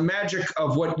miracles and the magic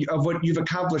of what you've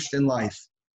accomplished in life.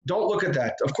 Don't look at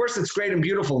that. Of course, it's great and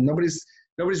beautiful. Nobody's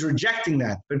rejecting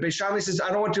that. But Beis Shammai says,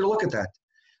 I don't want you to look at that.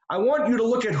 I want you to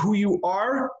look at who you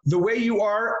are, the way you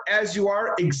are, as you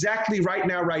are, exactly right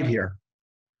now, right here.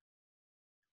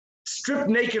 Strip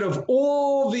naked of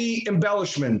all the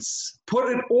embellishments.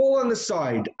 Put it all on the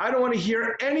side. I don't want to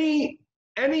hear any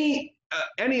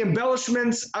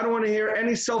embellishments. I don't want to hear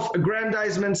any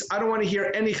self-aggrandizements. I don't want to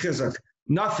hear any chizuk.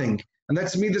 Nothing. And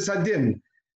that's Midas Hadin.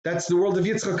 That's the world of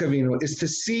Yitzchak Avinu, is to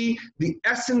see the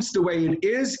essence the way it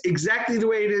is, exactly the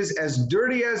way it is, as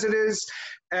dirty as it is,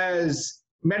 as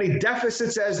many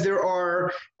deficits as there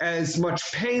are, as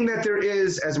much pain that there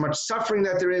is, as much suffering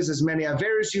that there is, as many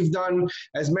averos you've done,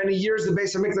 as many years the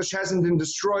Beis HaMikdash hasn't been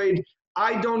destroyed.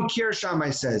 I don't care,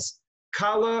 Shammai says.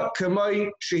 Kala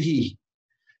kamoi shehi.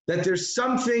 That there's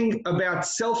something about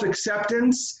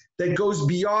self-acceptance that goes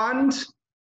beyond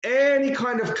any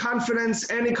kind of confidence,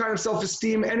 any kind of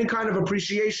self-esteem, any kind of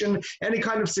appreciation, any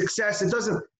kind of success. It's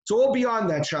all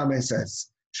beyond that, Shammai says.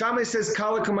 Shammai says,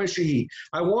 Kala kamoi shehi.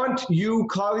 I want you,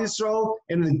 Klal Yisrael,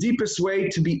 in the deepest way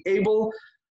to be able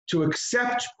to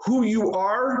accept who you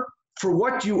are for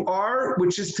what you are,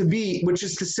 which is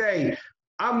to say,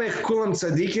 Amech kulam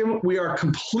tzadikim, we are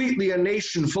completely a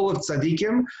nation full of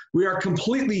tzadikim. We are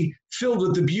completely filled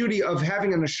with the beauty of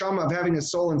having a neshama, of having a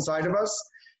soul inside of us.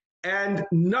 And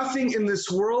nothing in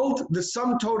this world, the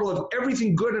sum total of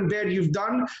everything good and bad you've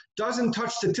done, doesn't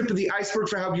touch the tip of the iceberg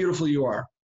for how beautiful you are.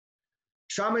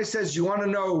 Shammai says, you want to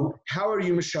know, how are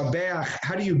you mishabeach?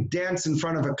 How do you dance in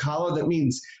front of a kala? That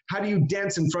means, how do you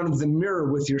dance in front of the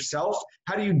mirror with yourself?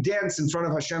 How do you dance in front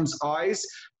of Hashem's eyes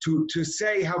to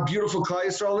say how beautiful Klal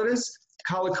Yisrael it is?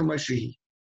 Kala kamoi shehi.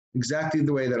 Exactly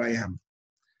the way that I am.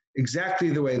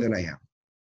 Exactly the way that I am.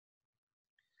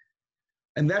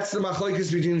 And that's the machlokes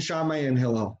between Shammai and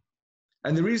Hillel.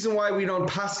 And the reason why we don't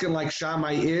paskin like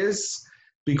Shammai is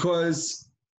because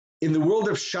in the world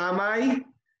of Shammai,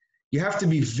 you have to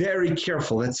be very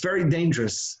careful. It's very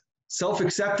dangerous.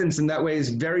 Self-acceptance in that way is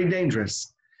very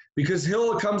dangerous. Because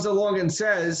Hillel comes along and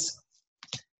says,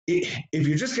 if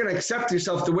you're just going to accept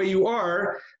yourself the way you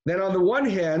are, then on the one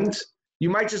hand, you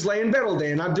might just lay in bed all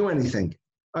day and not do anything.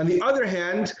 On the other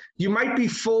hand, you might be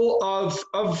full of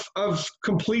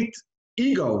complete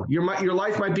ego. Your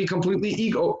life might be completely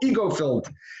ego filled.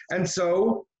 And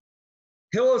so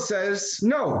Hillel says,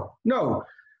 no.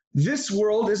 This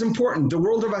world is important. The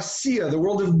world of Asiya, the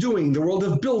world of doing, the world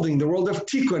of building, the world of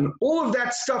tikkun, all of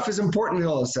that stuff is important,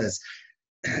 Hillel says.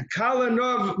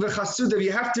 Kalanov v'chasudav,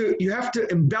 you have to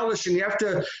embellish and you have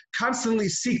to constantly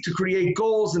seek to create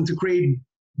goals and to create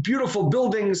beautiful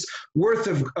buildings worth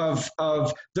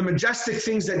of the majestic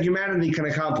things that humanity can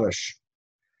accomplish.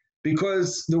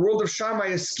 Because the world of Shammai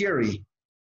is scary,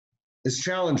 is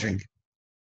challenging.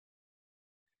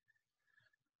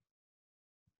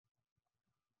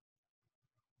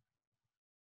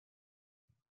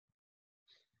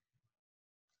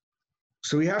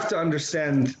 So we have to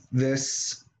understand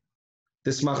this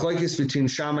machlokes between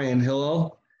Shammai and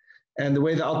Hillel, and the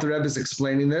way the Alter Rebbe is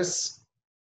explaining this.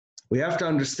 We have to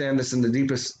understand this in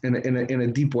a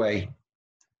deep way,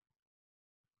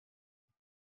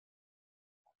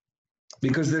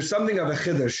 because there's something of a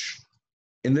chiddush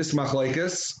in this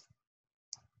machlokes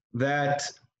that,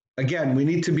 again, we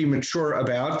need to be mature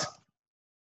about.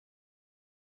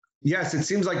 Yes, it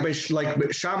seems like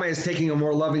Shammai is taking a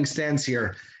more loving stance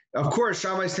here. Of course,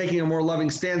 Shammai is taking a more loving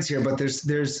stance here, but there's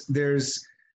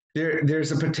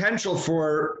a potential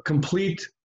for complete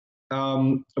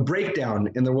a breakdown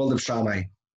in the world of Shammai.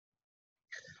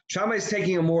 Shammai is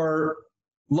taking a more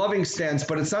loving stance,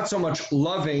 but it's not so much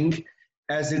loving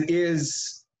as it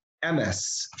is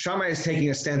emes. Shammai is taking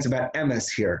a stance about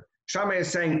emes here. Shammai is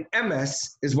saying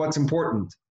emes is what's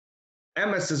important.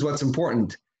 Emes is what's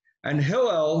important. And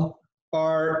Hillel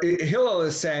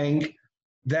is saying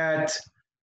that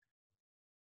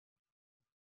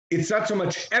it's not so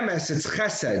much emes, it's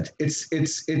chesed.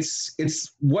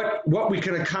 It's what we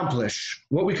can accomplish.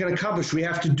 What we can accomplish, we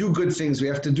have to do good things. We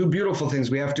have to do beautiful things.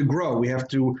 We have to grow. We have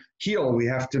to heal. We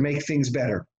have to make things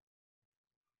better.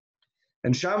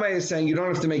 And Shammai is saying you don't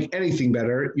have to make anything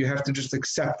better. You have to just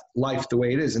accept life the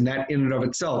way it is. And that in and of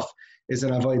itself is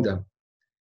an avodah.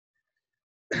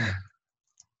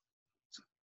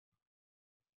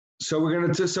 So we're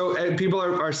going to. So people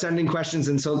are sending questions,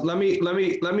 and so let me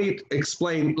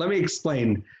explain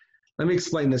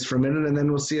this for a minute, and then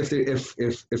we'll see if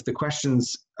the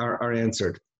questions are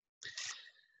answered.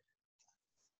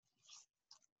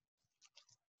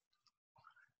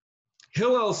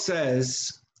 Hillel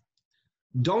says,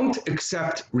 don't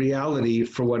accept reality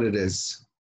for what it is.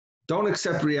 Don't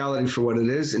accept reality for what it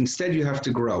is. Instead, you have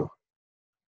to grow.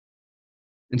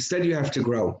 Instead, you have to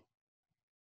grow.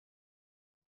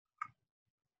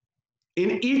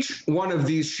 In each one of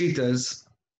these shitas,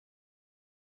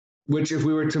 which if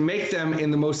we were to make them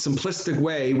in the most simplistic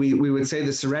way, we would say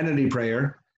the serenity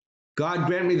prayer. God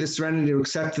grant me the serenity to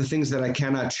accept the things that I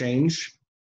cannot change.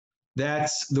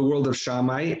 That's the world of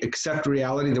Shammai. Accept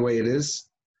reality the way it is.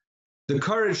 The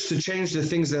courage to change the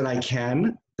things that I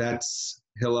can. That's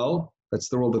Hillel. That's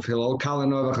the world of Hillel.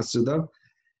 Kalanova Chasuda.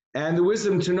 And the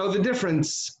wisdom to know the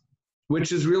difference,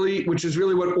 which is really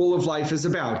what all of life is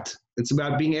about. It's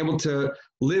about being able to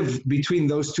live between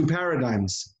those two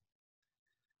paradigms.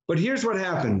 But here's what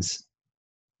happens.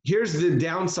 Here's the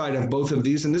downside of both of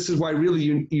these, and this is why really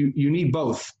you need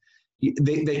both.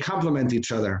 They complement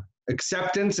each other.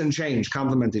 Acceptance and change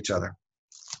complement each other.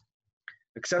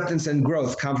 Acceptance and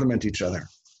growth complement each other.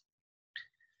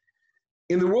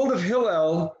 In the world of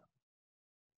Hillel,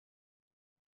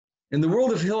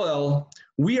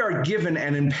 we are given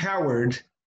and empowered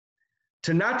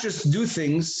to not just do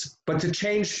things, but to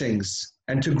change things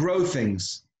and to grow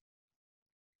things.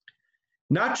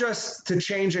 Not just to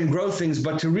change and grow things,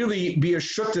 but to really be a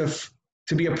shutuf,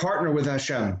 to be a partner with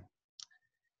Hashem.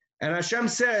 And Hashem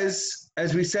says,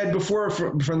 as we said before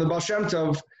from the Baal Shem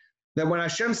Tov, that when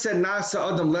Hashem said,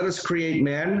 Nasa Adam, let us create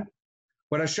man,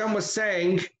 what Hashem was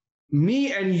saying,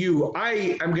 me and you,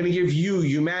 I am going to give you,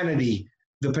 humanity,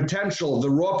 the potential, the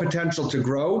raw potential to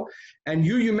grow, and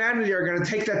you, humanity, are going to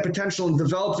take that potential and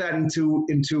develop that into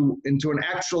an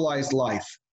actualized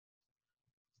life.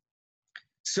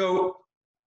 So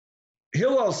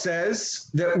Hillel says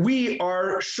that we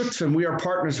are shutfim, we are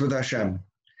partners with Hashem.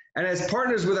 And as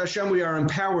partners with Hashem, we are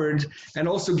empowered and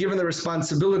also given the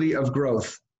responsibility of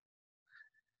growth.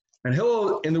 And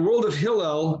Hillel, in the world of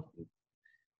Hillel,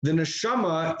 the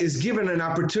neshama is given an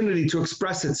opportunity to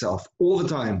express itself all the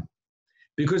time.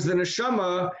 Because the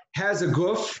neshama has a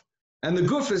guf, and the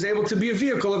guf is able to be a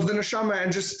vehicle of the neshama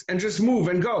and just move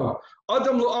and go.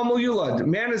 Adam lo amul yulad.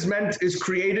 Man is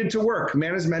created to work.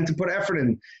 Man is meant to put effort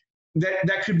in.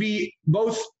 that could be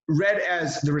both read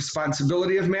as the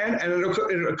responsibility of man, and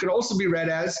it could also be read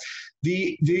as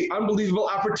the unbelievable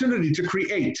opportunity to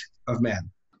create of man.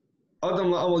 Adam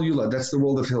la'amal yulad, that's the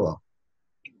world of Hillel.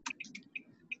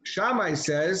 Shammai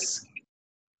says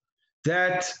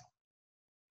that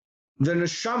the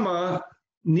neshama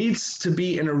needs to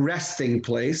be in a resting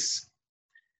place.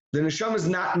 The neshama is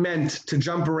not meant to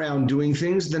jump around doing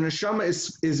things. The neshama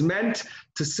is meant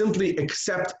to simply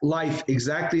accept life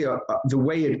exactly the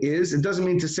way it is. It doesn't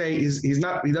mean to say he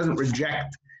doesn't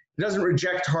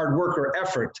reject hard work or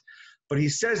effort, but he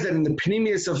says that in the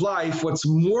panemius of life, what's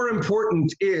more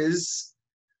important is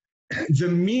the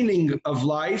meaning of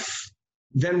life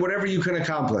than whatever you can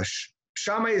accomplish.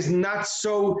 Shammai is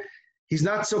he's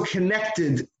not so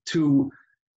connected to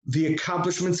the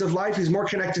accomplishments of life. He's more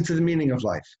connected to the meaning of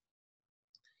life.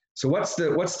 So what's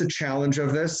the challenge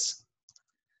of this?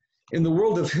 In the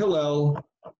world of Hillel,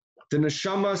 the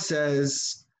neshama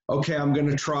says, okay, I'm going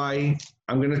to try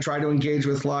to engage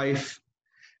with life.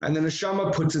 And the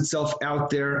neshama puts itself out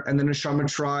there, and the neshama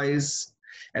tries.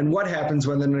 And what happens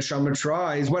when the neshama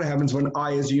tries? What happens when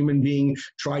I, as a human being,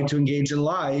 try to engage in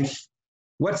life?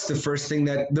 What's the first thing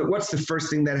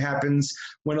that happens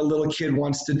when a little kid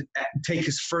wants to take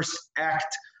his first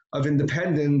act of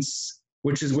independence,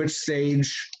 which is which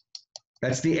stage?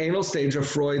 That's the anal stage of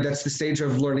Freud. That's the stage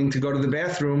of learning to go to the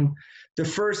bathroom. The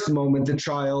first moment the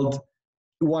child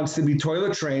wants to be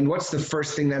toilet trained, what's the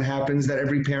first thing that happens that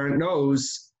every parent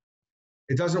knows?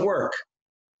 It doesn't work.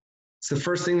 It's the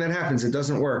first thing that happens. It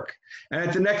doesn't work. And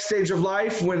at the next stage of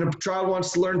life, when a child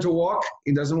wants to learn to walk,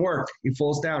 it doesn't work. He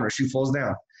falls down or she falls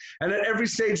down. And at every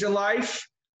stage in life,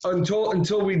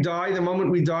 until we die, the moment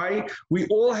we die, we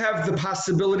all have the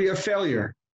possibility of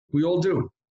failure. We all do.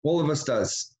 All of us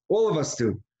does. All of us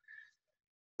do.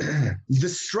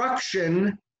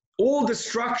 Destruction, all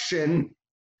destruction,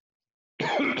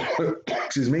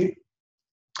 excuse me,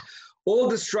 all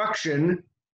destruction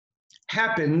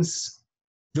happens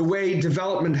the way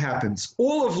development happens.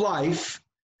 All of life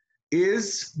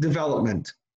is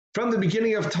development. From the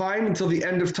beginning of time until the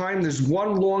end of time, there's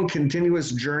one long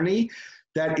continuous journey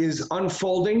that is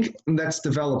unfolding and that's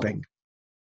developing.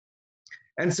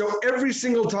 And so every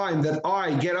single time that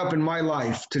I get up in my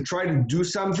life to try to do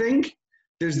something,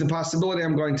 there's the possibility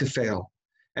I'm going to fail.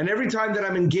 And every time that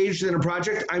I'm engaged in a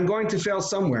project, I'm going to fail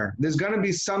somewhere. There's going to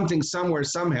be something somewhere,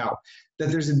 somehow, that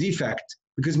there's a defect.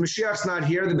 Because Mashiach's not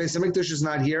here, the Beis HaMikdash is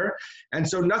not here, and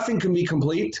so nothing can be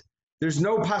complete. There's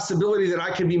no possibility that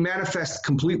I can be manifest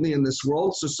completely in this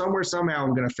world, so somewhere, somehow,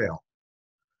 I'm going to fail.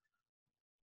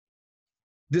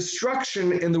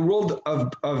 Destruction in the world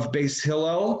of Beis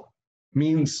Hillel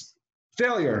means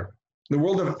failure. In the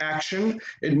world of action,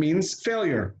 it means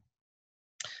failure.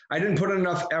 I didn't put in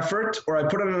enough effort, or I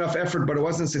put in enough effort, but it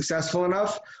wasn't successful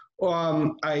enough.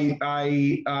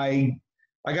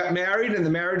 I got married and the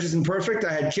marriage isn't perfect.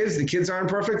 I had kids, the kids aren't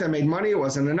perfect. I made money, it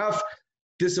wasn't enough.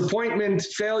 Disappointment,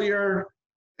 failure,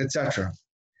 etc.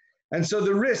 And so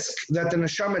the risk that the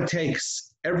neshama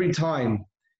takes every time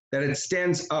that it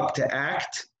stands up to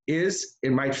act is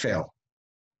it might fail.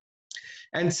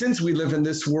 And since we live in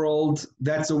this world,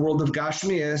 that's a world of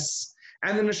Gashmias,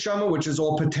 and the neshama, which is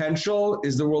all potential,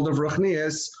 is the world of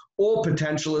Ruchnias. All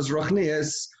potential is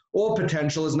Ruchnias. All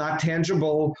potential is not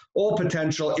tangible. All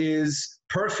potential is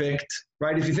perfect,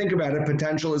 right? If you think about it,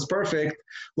 potential is perfect.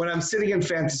 When I'm sitting and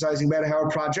fantasizing about how a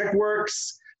project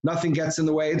works, nothing gets in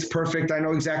the way. It's perfect. I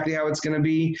know exactly how it's going to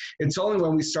be. It's only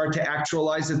when we start to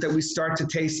actualize it that we start to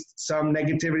taste some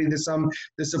negativity, some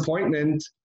disappointment.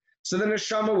 So the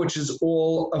neshama, which is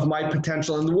all of my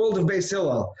potential in the world of Beis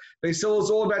Hillel. Beis Hillel is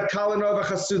all about Kal Nova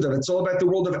Chasudav. It's all about the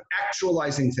world of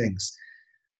actualizing things.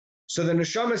 So the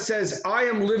neshama says, I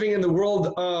am living in the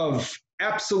world of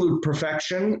absolute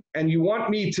perfection, and you want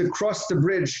me to cross the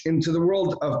bridge into the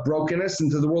world of brokenness,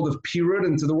 into the world of pirud,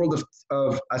 into the world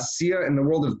of asiya, in the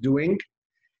world of doing,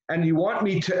 and you want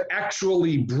me to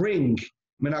actually bring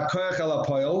min hakoach el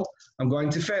hapoel, I'm going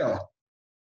to fail.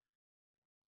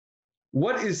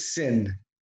 What is sin?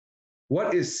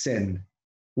 What is sin?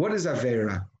 What is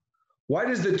Avera? Why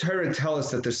does the Torah tell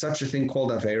us that there's such a thing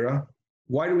called Avera?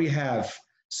 Why do we have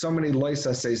so many lois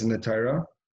essays in the Torah?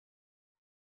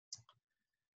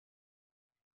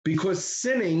 Because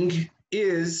sinning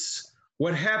is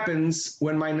what happens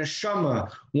when my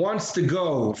neshama wants to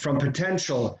go from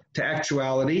potential to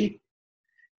actuality,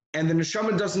 and the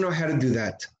neshama doesn't know how to do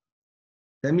that.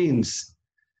 That means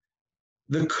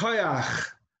the koyach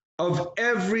of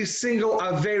every single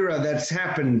avera that's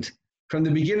happened from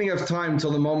the beginning of time till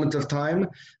the moment of time,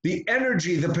 the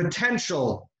energy, the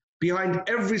potential behind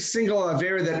every single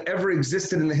Avera that ever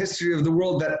existed in the history of the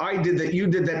world, that I did, that you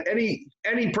did, that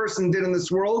any person did in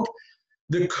this world,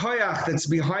 the koyach that's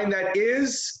behind that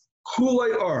is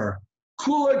kulay or,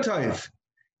 kulay taif.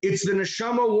 It's the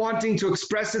neshama wanting to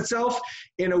express itself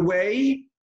in a way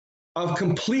of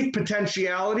complete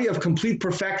potentiality, of complete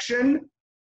perfection,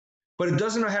 but it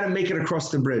doesn't know how to make it across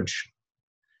the bridge.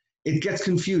 It gets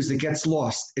confused, it gets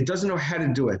lost. It doesn't know how to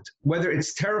do it. Whether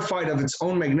it's terrified of its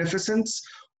own magnificence,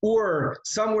 or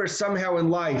somewhere, somehow in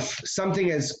life, something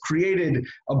has created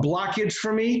a blockage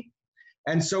for me,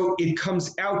 and so it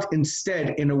comes out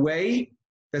instead in a way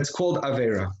that's called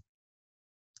Avera.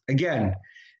 Again,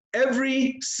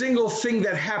 every single thing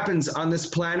that happens on this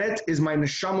planet is my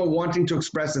neshama wanting to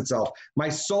express itself. My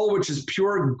soul, which is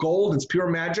pure gold, it's pure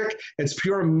magic, it's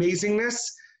pure amazingness,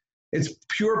 it's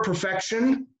pure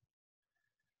perfection.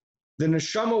 The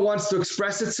neshama wants to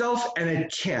express itself and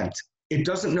it can't. It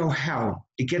doesn't know how.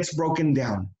 It gets broken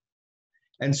down.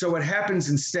 And so what happens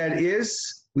instead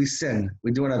is we sin.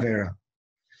 We do an Avera.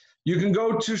 You can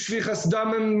go to Shvichas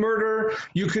Damim, murder.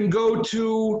 You can go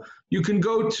to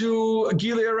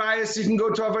Gilei Arayos. You can go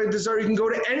to Avodah Zarah. You can go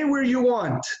to anywhere you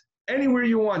want. Anywhere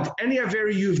you want. Any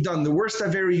Avera you've done. The worst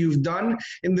Avera you've done.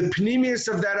 In the pneumius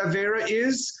of that Avera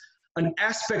is an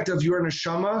aspect of your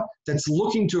neshama that's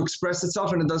looking to express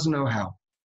itself and it doesn't know how.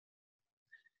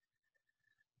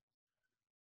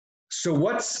 So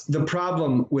what's the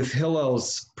problem with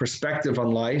Hillel's perspective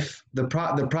on life? The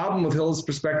problem with Hillel's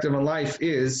perspective on life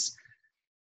is,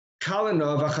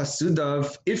 Kalanov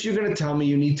achasudav, if you're going to tell me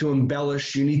you need to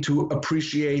embellish, you need to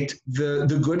appreciate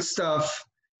the good stuff,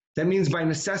 that means by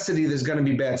necessity there's going to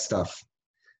be bad stuff.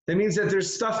 That means that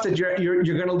there's stuff that you're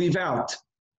going to leave out.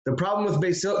 The problem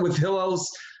with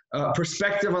Hillel's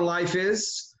perspective on life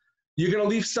is, you're going to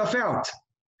leave stuff out.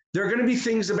 There are going to be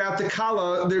things about the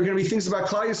Kala, there are going to be things about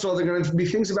Klal Yisrael, there are going to be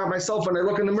things about myself when I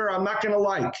look in the mirror I'm not going to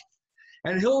like.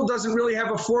 And Hillel doesn't really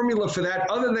have a formula for that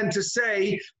other than to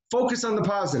say, focus on the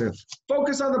positive.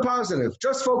 Focus on the positive.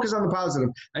 Just focus on the positive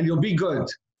and you'll be good.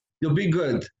 You'll be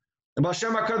good. The Baal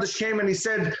Shem HaKadosh came and he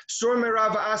said, Sur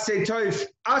Merav Aseh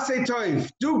Toiv,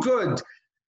 do good.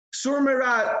 Sur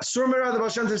Merah, the Baal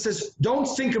Shem Tov says, don't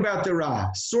think about the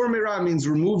Ra. Sur Merah means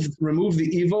remove the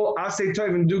evil, Aseh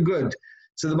Toiv, and do good.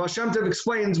 So the Baal Shem Tov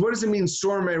explains, what does it mean,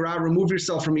 Sur Merah, remove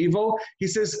yourself from evil? He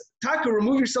says, Taka,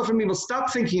 remove yourself from evil.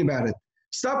 Stop thinking about it.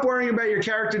 Stop worrying about your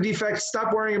character defects.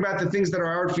 Stop worrying about the things that are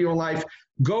hard for you in life.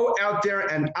 Go out there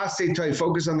and Aseh Toiv,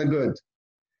 focus on the good.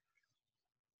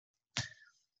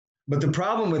 But the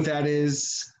problem with that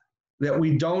is that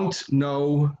we don't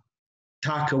know,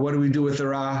 Taka, what do we do with the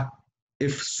Ra?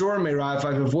 If Sur Merah, if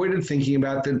I've avoided thinking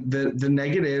about the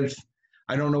negative,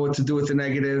 I don't know what to do with the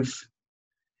negative.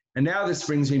 And now this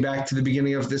brings me back to the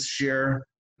beginning of this shir,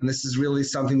 and this is really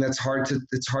something that's hard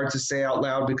to say out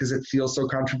loud because it feels so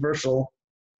controversial.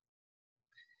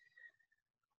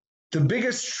 The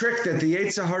biggest trick that the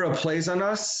Yetzer Hara plays on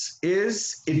us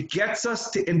is it gets us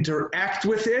to interact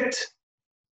with it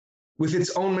with its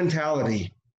own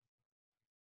mentality.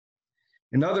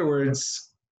 In other words,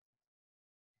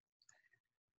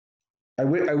 I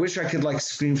wish I could like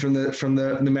scream from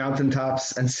the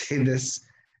mountaintops and say this.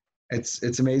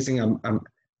 It's amazing.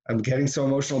 I'm getting so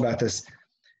emotional about this.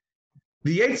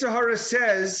 The Yetzer Hara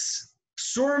says,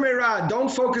 Sur Merah, don't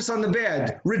focus on the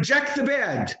bad. Reject the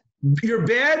bad. You're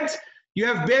bad. You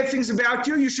have bad things about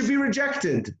you. You should be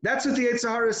rejected. That's what the Yetzer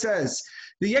Hara says.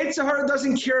 The Yetzer Hara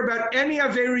doesn't care about any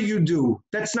Avera you do.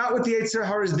 That's not what the Yetzer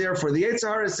Hara is there for. The Yetzer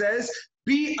Hara says,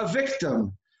 be a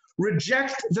victim.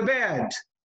 Reject the bad.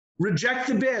 Reject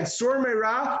the bad. Sur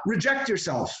Merah, reject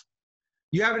yourself.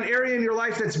 You have an area in your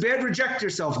life that's bad, reject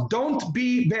yourself. Don't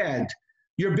be bad.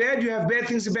 You're bad, you have bad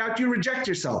things about you, reject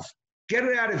yourself. Get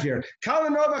it out of here.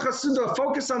 Focus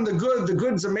on the good. The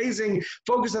good's amazing.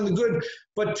 Focus on the good,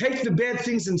 but take the bad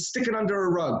things and stick it under a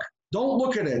rug. Don't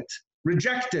look at it.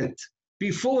 Reject it. Be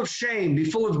full of shame. Be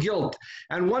full of guilt.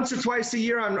 And once or twice a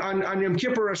year on Yom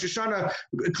Kippur, Rosh Hashanah,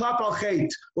 klap al chet,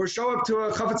 or show up to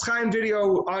a Chafetz Chaim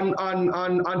video on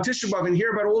Tisha B'Av and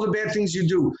hear about all the bad things you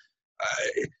do.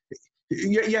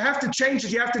 You have to change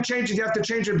it, you have to change it, you have to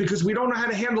change it because we don't know how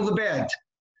to handle the bad.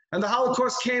 And the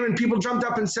Holocaust came and people jumped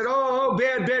up and said, oh,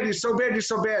 bad, you're so bad, you're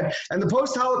so bad. And the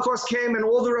post-Holocaust came and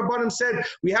all the Rabbanim said,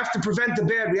 we have to prevent the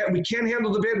bad. We can't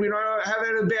handle the bad. We don't have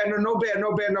any bad. No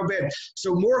bad.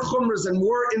 So more chumras and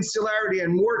more insularity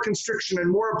and more constriction and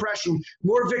more oppression,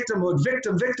 more victimhood,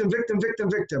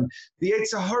 victim. The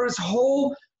Yetzer Hara's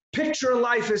whole picture in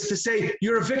life is to say,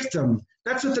 you're a victim.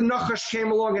 That's what the Nachash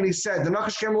came along and he said. The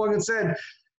Nachash came along and said,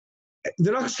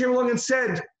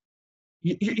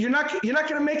 you're not going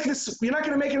to make this. You're not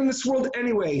going to make it in this world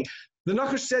anyway. The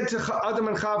Nachash said to Adam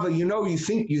and Chava,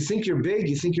 you think you're big,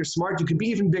 you think you're smart, you could be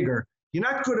even bigger. You're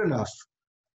not good enough.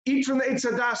 Eat from the Eitz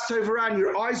Hadas Tovaran,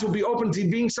 your eyes will be open to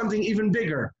being something even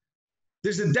bigger.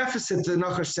 There's a deficit, the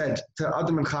Nachash said to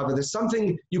Adam and Chava. There's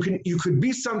something, you could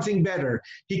be something better.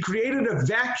 He created a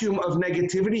vacuum of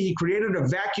negativity. He created a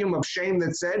vacuum of shame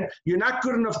that said, you're not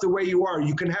good enough the way you are.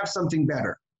 You can have something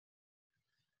better.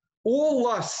 All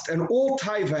lust and all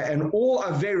taiva and all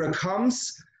avera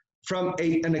comes from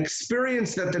an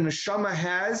experience that the neshama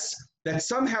has that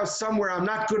somehow, somewhere, I'm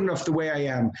not good enough the way I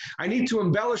am. I need to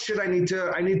embellish it. I need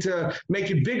to make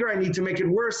it bigger. I need to make it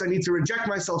worse. I need to reject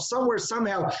myself somewhere,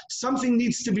 somehow. Something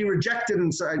needs to be rejected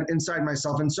inside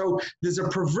myself. And so there's a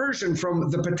perversion from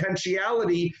the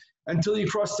potentiality until you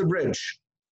cross the bridge.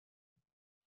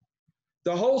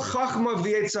 The whole chachma of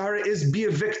the Yetzer Hara is be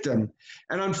a victim.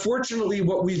 And unfortunately,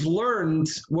 what we've learned,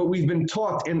 what we've been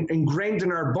taught and ingrained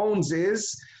in our bones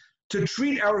is to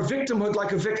treat our victimhood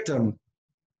like a victim.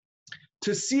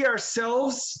 To see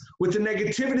ourselves with the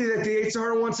negativity that the Yetzer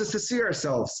Hara wants us to see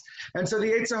ourselves. And so the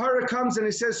Yetzer Hara comes and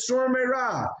he says, Sur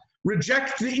Meirah,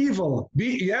 reject the evil.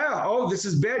 This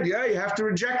is bad. Yeah, you have to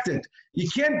reject it. You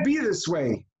can't be this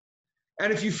way.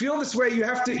 And if you feel this way, you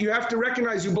have to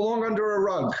recognize you belong under a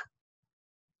rug.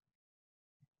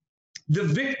 The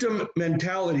victim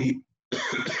mentality,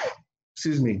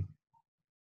 excuse me,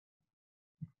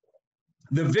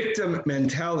 the victim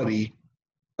mentality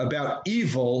about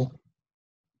evil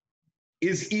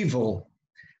is evil.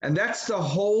 And that's the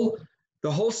whole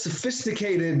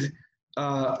sophisticated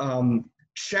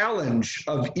challenge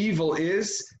of evil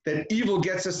is that evil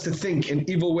gets us to think in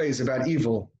evil ways about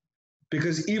evil.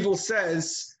 Because evil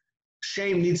says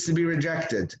shame needs to be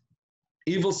rejected.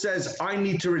 Evil says I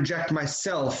need to reject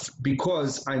myself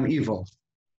because I'm evil.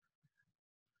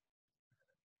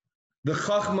 The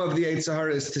chachma of the Yetzer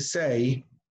Hara is to say,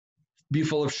 be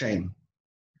full of shame.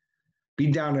 Be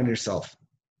down on yourself.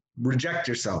 Reject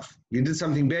yourself. You did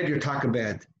something bad, you're taka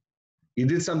bad. You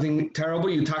did something terrible,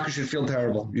 you taka should feel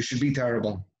terrible. You should be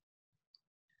terrible.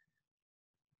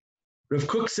 Rav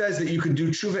Kook says that you can do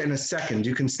tshuva in a second.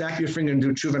 You can snap your finger and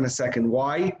do tshuva in a second.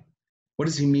 Why? What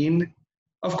does he mean?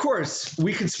 Of course,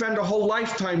 we could spend a whole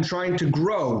lifetime trying to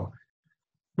grow.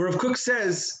 But Rav Kook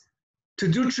says to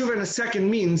do tshuva in a second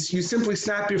means you simply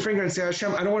snap your finger and say,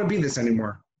 Hashem, I don't want to be this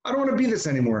anymore. I don't want to be this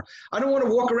anymore. I don't want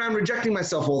to walk around rejecting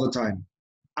myself all the time.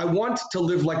 I want to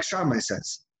live like Shammai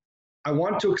says. I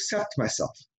want to accept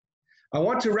myself. I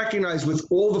want to recognize with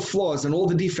all the flaws and all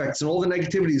the defects and all the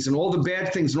negativities and all the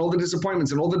bad things and all the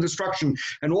disappointments and all the destruction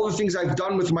and all the things I've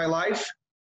done with my life,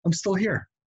 I'm still here.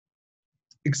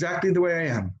 Exactly the way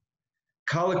I am.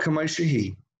 Kala kamay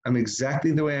shehi. I'm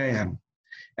exactly the way I am.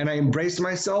 And I embrace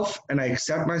myself and I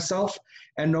accept myself.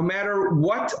 And no matter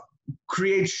what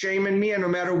creates shame in me, and no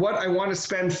matter what I want to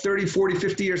spend 30, 40,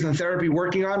 50 years in therapy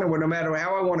working on, and no matter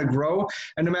how I want to grow,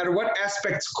 and no matter what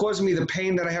aspects cause me the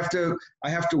pain that I have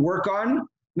to work on,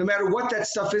 no matter what that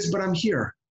stuff is, but I'm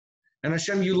here. And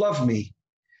Hashem, you love me.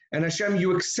 And Hashem,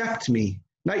 you accept me.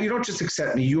 You don't just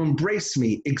accept me, you embrace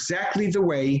me exactly the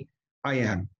way I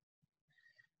am.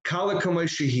 Kala kamay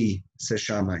shehi, says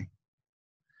Shammai.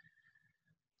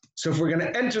 So if we're going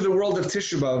to enter the world of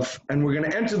Tisha B'Av, and we're going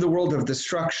to enter the world of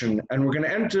destruction, and we're going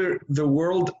to enter the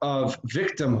world of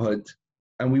victimhood,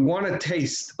 and we want to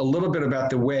taste a little bit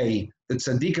about the way that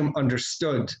Tzaddikim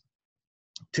understood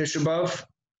Tisha B'Av,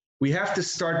 we have to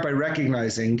start by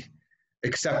recognizing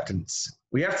acceptance.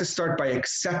 We have to start by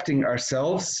accepting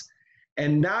ourselves,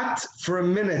 and not for a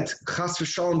minute, chas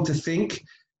v'shalom, to think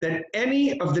that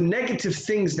any of the negative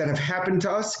things that have happened to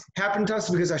us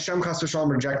because Hashem chas v'shalom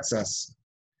rejects us.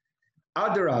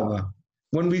 Adarabah,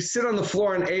 when we sit on the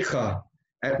floor in Eicha,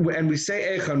 and we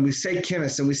say Eicha, and we say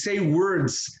Kinnis, and we say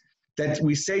words that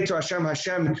we say to Hashem,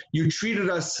 Hashem, you treated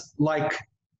us like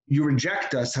you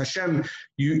reject us. Hashem,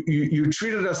 you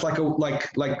treated us like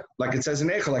it says in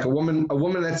Eicha, like a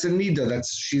woman that's in Nida,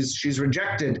 she's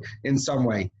rejected in some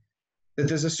way. That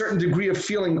there's a certain degree of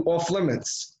feeling off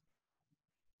limits.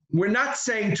 We're not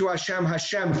saying to Hashem,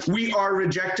 Hashem, we are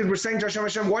rejected. We're saying to Hashem,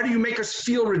 Hashem, why do you make us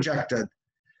feel rejected?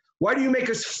 Why do you make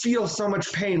us feel so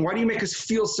much pain? Why do you make us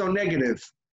feel so negative?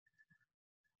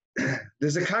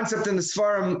 There's a concept in the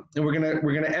Sfarim, and we're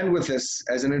gonna end with this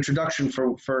as an introduction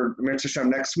for Mirz Hashem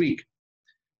next week.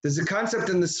 There's a concept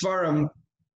in the Sfarim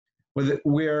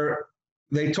where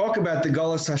they talk about the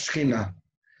Galus Hashchina,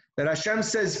 that Hashem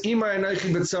says, Ima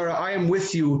Enaychi B'tzara, I am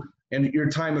with you in your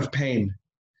time of pain.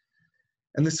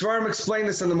 And the Sfarim explain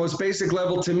this on the most basic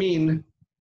level to mean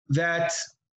that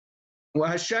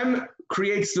Hashem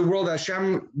creates the world,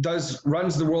 Hashem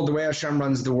runs the world the way Hashem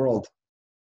runs the world.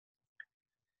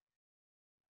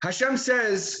 Hashem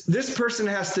says, this person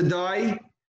has to die,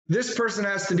 this person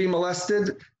has to be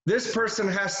molested, this person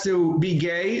has to be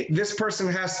gay, this person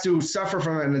has to suffer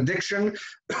from an addiction,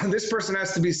 this person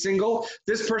has to be single,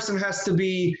 this person has to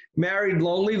be married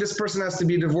lonely, this person has to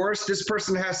be divorced, this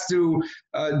person has to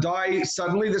die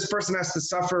suddenly, this person has to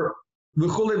suffer,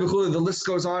 v'chule, v'chule, the list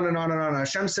goes on and on and on.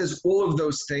 Hashem says all of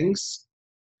those things,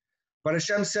 but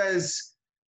Hashem says,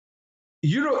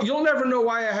 you'll never know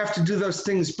why I have to do those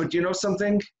things, but you know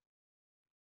something?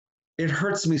 It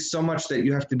hurts me so much that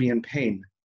you have to be in pain.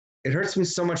 It hurts me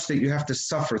so much that you have to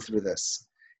suffer through this.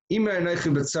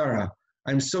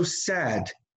 I'm so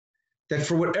sad that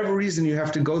for whatever reason you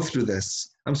have to go through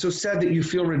this. I'm so sad that you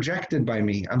feel rejected by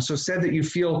me. I'm so sad that you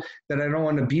feel that I don't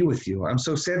want to be with you. I'm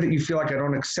so sad that you feel like I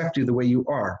don't accept you the way you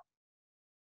are.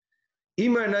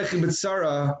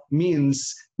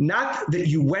 Means not that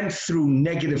you went through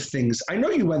negative things. I know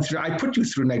you went through, I put you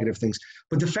through negative things,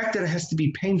 but the fact that it has to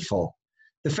be painful,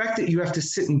 the fact that you have to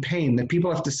sit in pain, that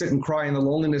people have to sit and cry in the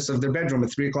loneliness of their bedroom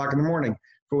at 3 o'clock in the morning,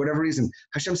 for whatever reason.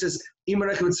 Hashem says,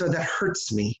 that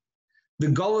hurts me. The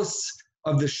gullus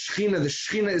of the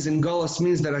Shekhinah is in gullus,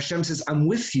 means that Hashem says, I'm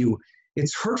with you.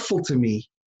 It's hurtful to me.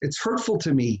 It's hurtful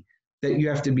to me that you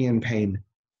have to be in pain.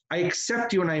 I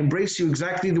accept you and I embrace you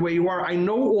exactly the way you are. I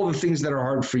know all the things that are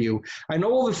hard for you. I know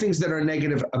all the things that are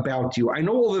negative about you. I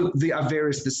know all the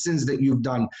averis, the sins that you've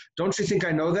done. Don't you think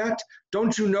I know that?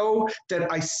 Don't you know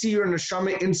that I see your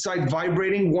neshama inside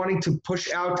vibrating, wanting to push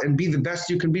out and be the best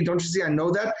you can be? Don't you see I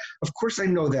know that? Of course I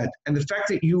know that. And the fact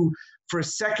that you, for a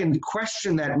second,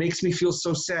 question that makes me feel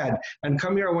so sad. And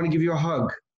come here, I want to give you a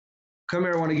hug. Come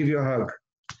here, I want to give you a hug.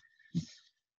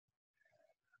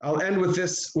 I'll end with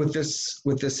this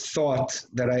thought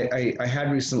that I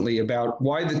had recently about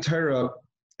why the Torah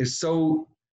is so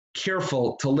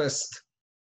careful to list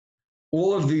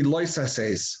all of the lois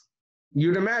essays.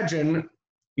 You'd imagine,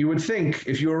 you would think,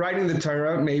 if you were writing the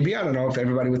Torah, maybe, I don't know if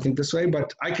everybody would think this way,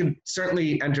 but I could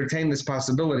certainly entertain this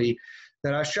possibility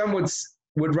that Hashem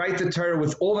would write the Torah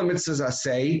with all the mitzvahs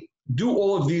assay, do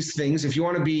all of these things. If you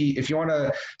want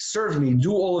to serve me,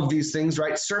 do all of these things,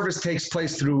 right? Service takes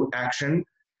place through action.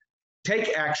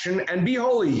 Take action and be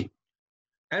holy.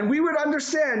 And we would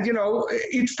understand,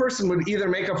 each person would either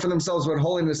make up for themselves what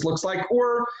holiness looks like,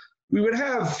 or we would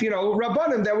have,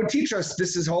 Rabbanim that would teach us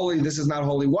this is holy, this is not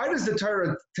holy. Why does the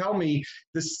Torah tell me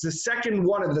this? The second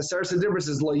one of the Sarsa Dibros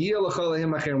is Lo Yeh L'cha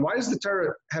Elohim Acher. Why does the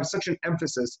Torah have such an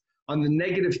emphasis on the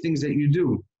negative things that you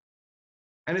do?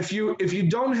 And if you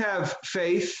don't have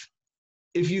faith,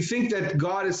 if you think that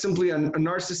God is simply a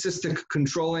narcissistic,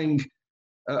 controlling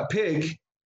pig,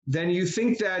 then you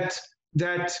think that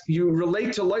you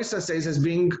relate to lois essays as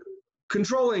being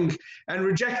controlling and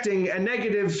rejecting and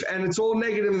negative, and it's all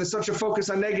negative, and there's such a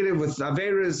focus on negative with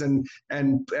averas and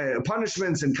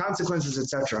punishments and consequences,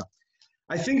 etc.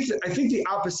 I think the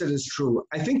opposite is true.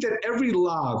 I think that every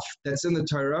lav that's in the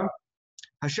Torah,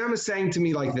 Hashem is saying to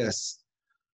me like this: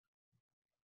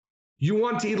 you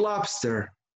want to eat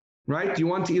lobster, right? You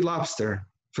want to eat lobster.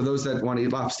 For those that want to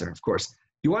eat lobster, of course.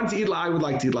 You want to eat, I would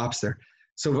like to eat lobster.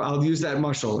 So I'll use that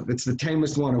mashal. It's the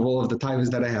tamest one of all of the types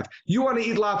that I have. You want to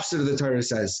eat lobster, the Torah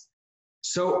says.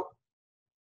 So,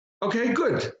 okay,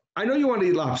 good. I know you want to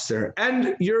eat lobster.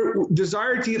 And your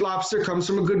desire to eat lobster comes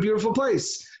from a good, beautiful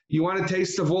place. You want a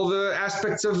taste of all the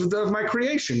aspects of my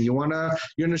creation. You want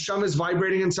your neshama is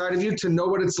vibrating inside of you to know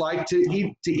what it's like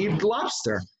to eat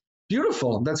lobster.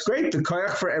 Beautiful. That's great. The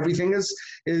koyach for everything is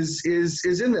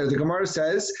in there. The Gemara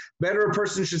says, better a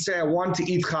person should say, I want to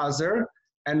eat chazer,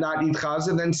 and not eat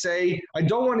chazer, than say, I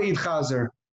don't want to eat chazer.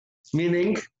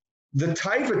 Meaning, the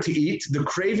taiva to eat, the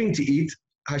craving to eat,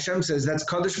 Hashem says that's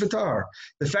kadosh v'tahar.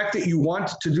 The fact that you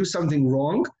want to do something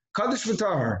wrong, kadosh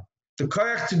v'tahar. The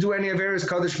koyach to do any aver is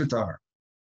kadosh v'tahar.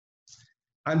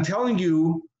 I'm telling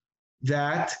you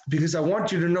that because I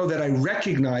want you to know that I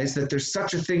recognize that there's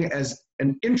such a thing as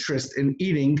an interest in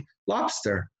eating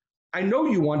lobster. I know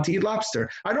you want to eat lobster.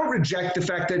 I don't reject the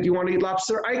fact that you want to eat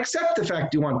lobster. I accept the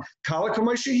fact you want.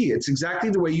 It's exactly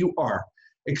the way you are.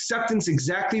 Acceptance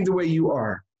exactly the way you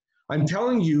are. I'm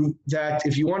telling you that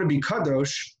if you want to be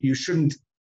kadosh, you shouldn't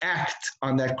act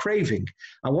on that craving.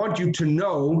 I want you to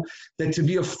know that to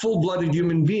be a full-blooded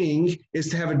human being is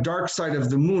to have a dark side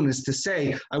of the moon, is to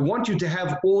say, I want you to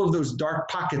have all of those dark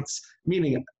pockets,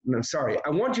 I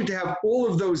want you to have all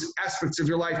of those aspects of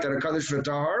your life that are kadosh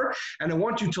v'tahar, and I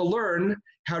want you to learn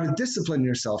how to discipline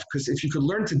yourself, because if you could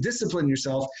learn to discipline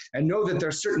yourself and know that there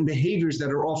are certain behaviors that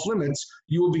are off limits,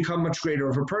 you will become much greater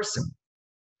of a person.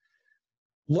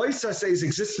 Lois essays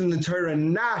exist in the Torah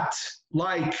not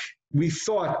like we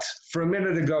thought for a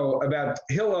minute ago about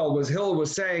Hillel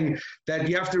was saying that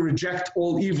you have to reject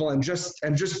all evil and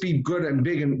just be good and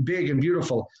big and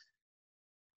beautiful.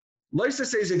 Loisa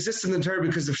says exists in the Torah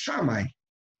because of Shammai.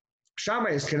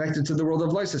 Shammai is connected to the world of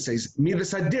Loisa says.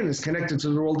 Midas Hadin is connected to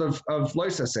the world of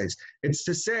Loisa says. It's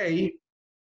to say,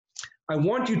 I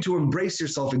want you to embrace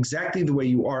yourself exactly the way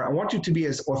you are. I want you to be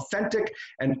as authentic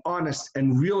and honest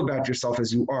and real about yourself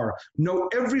as you are. Know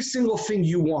every single thing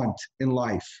you want in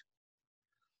life.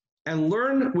 And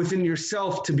learn within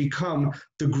yourself to become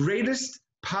the greatest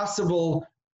possible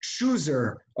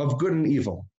chooser of good and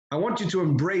evil. I want you to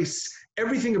embrace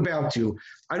everything about you.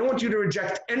 I don't want you to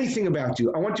reject anything about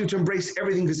you. I want you to embrace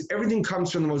everything because everything comes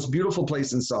from the most beautiful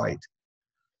place inside.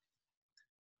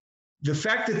 The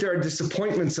fact that there are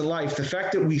disappointments in life, the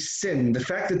fact that we sin, the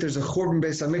fact that there's a Churban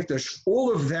Beis HaMikdash,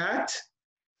 all of that,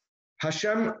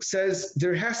 Hashem says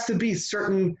there has to be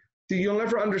certain, you'll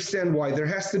never understand why, there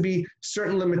has to be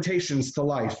certain limitations to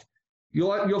life.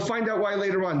 You'll find out why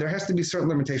later on. There has to be certain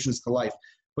limitations to life.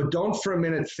 But don't for a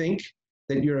minute think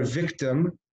that you're a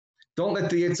victim. Don't let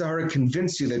the Yetzer Hara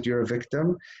convince you that you're a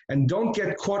victim, and don't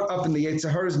get caught up in the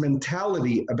Yetzer Hara's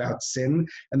mentality about sin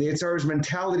and the Yetzer Hara's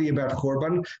mentality about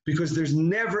Korban, because there's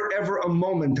never ever a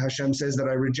moment, Hashem says, that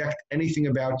I reject anything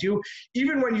about you.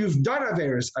 Even when you've done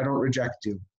Averis, I don't reject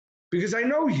you. Because I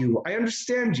know you, I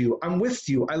understand you, I'm with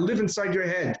you, I live inside your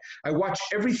head, I watch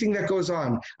everything that goes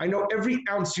on. I know every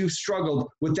ounce you've struggled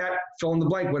with that fill in the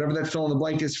blank, whatever that fill in the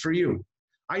blank is for you.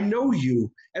 I know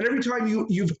you, and every time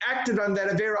you've acted on that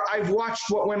Avera, I've watched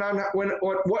what went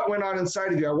on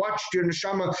inside of you. I watched your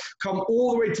neshama come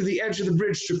all the way to the edge of the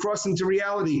bridge to cross into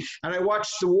reality, and I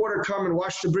watched the water come and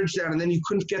wash the bridge down, and then you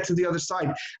couldn't get to the other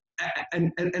side,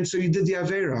 and so you did the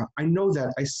Avera. I know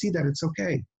that. I see that. It's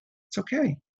okay. It's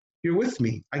okay. You're with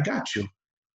me. I got you.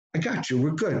 I got you.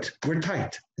 We're good. We're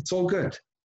tight. It's all good.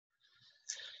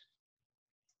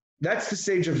 That's the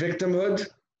stage of victimhood.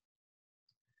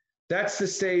 That's the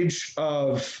stage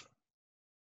of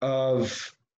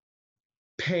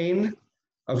pain,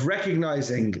 of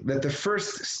recognizing that the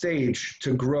first stage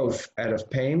to growth out of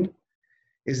pain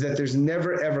is that there's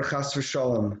never ever, chas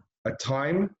v'shalom, a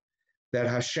time that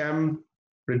Hashem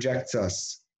rejects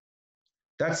us.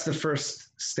 That's the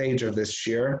first stage of this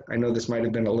shir. I know this might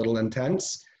have been a little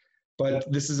intense,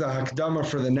 but this is a hakdama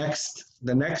for the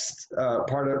next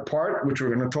part, which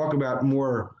we're going to talk about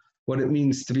more, what it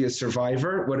means to be a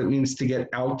survivor, what it means to get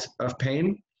out of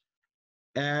pain.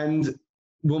 And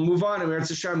we'll move on, Eretz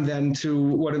Hashem, then to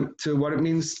what it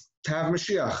means to have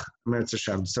Mashiach, Eretz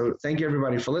Hashem. So thank you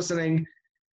everybody for listening.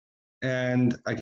 And I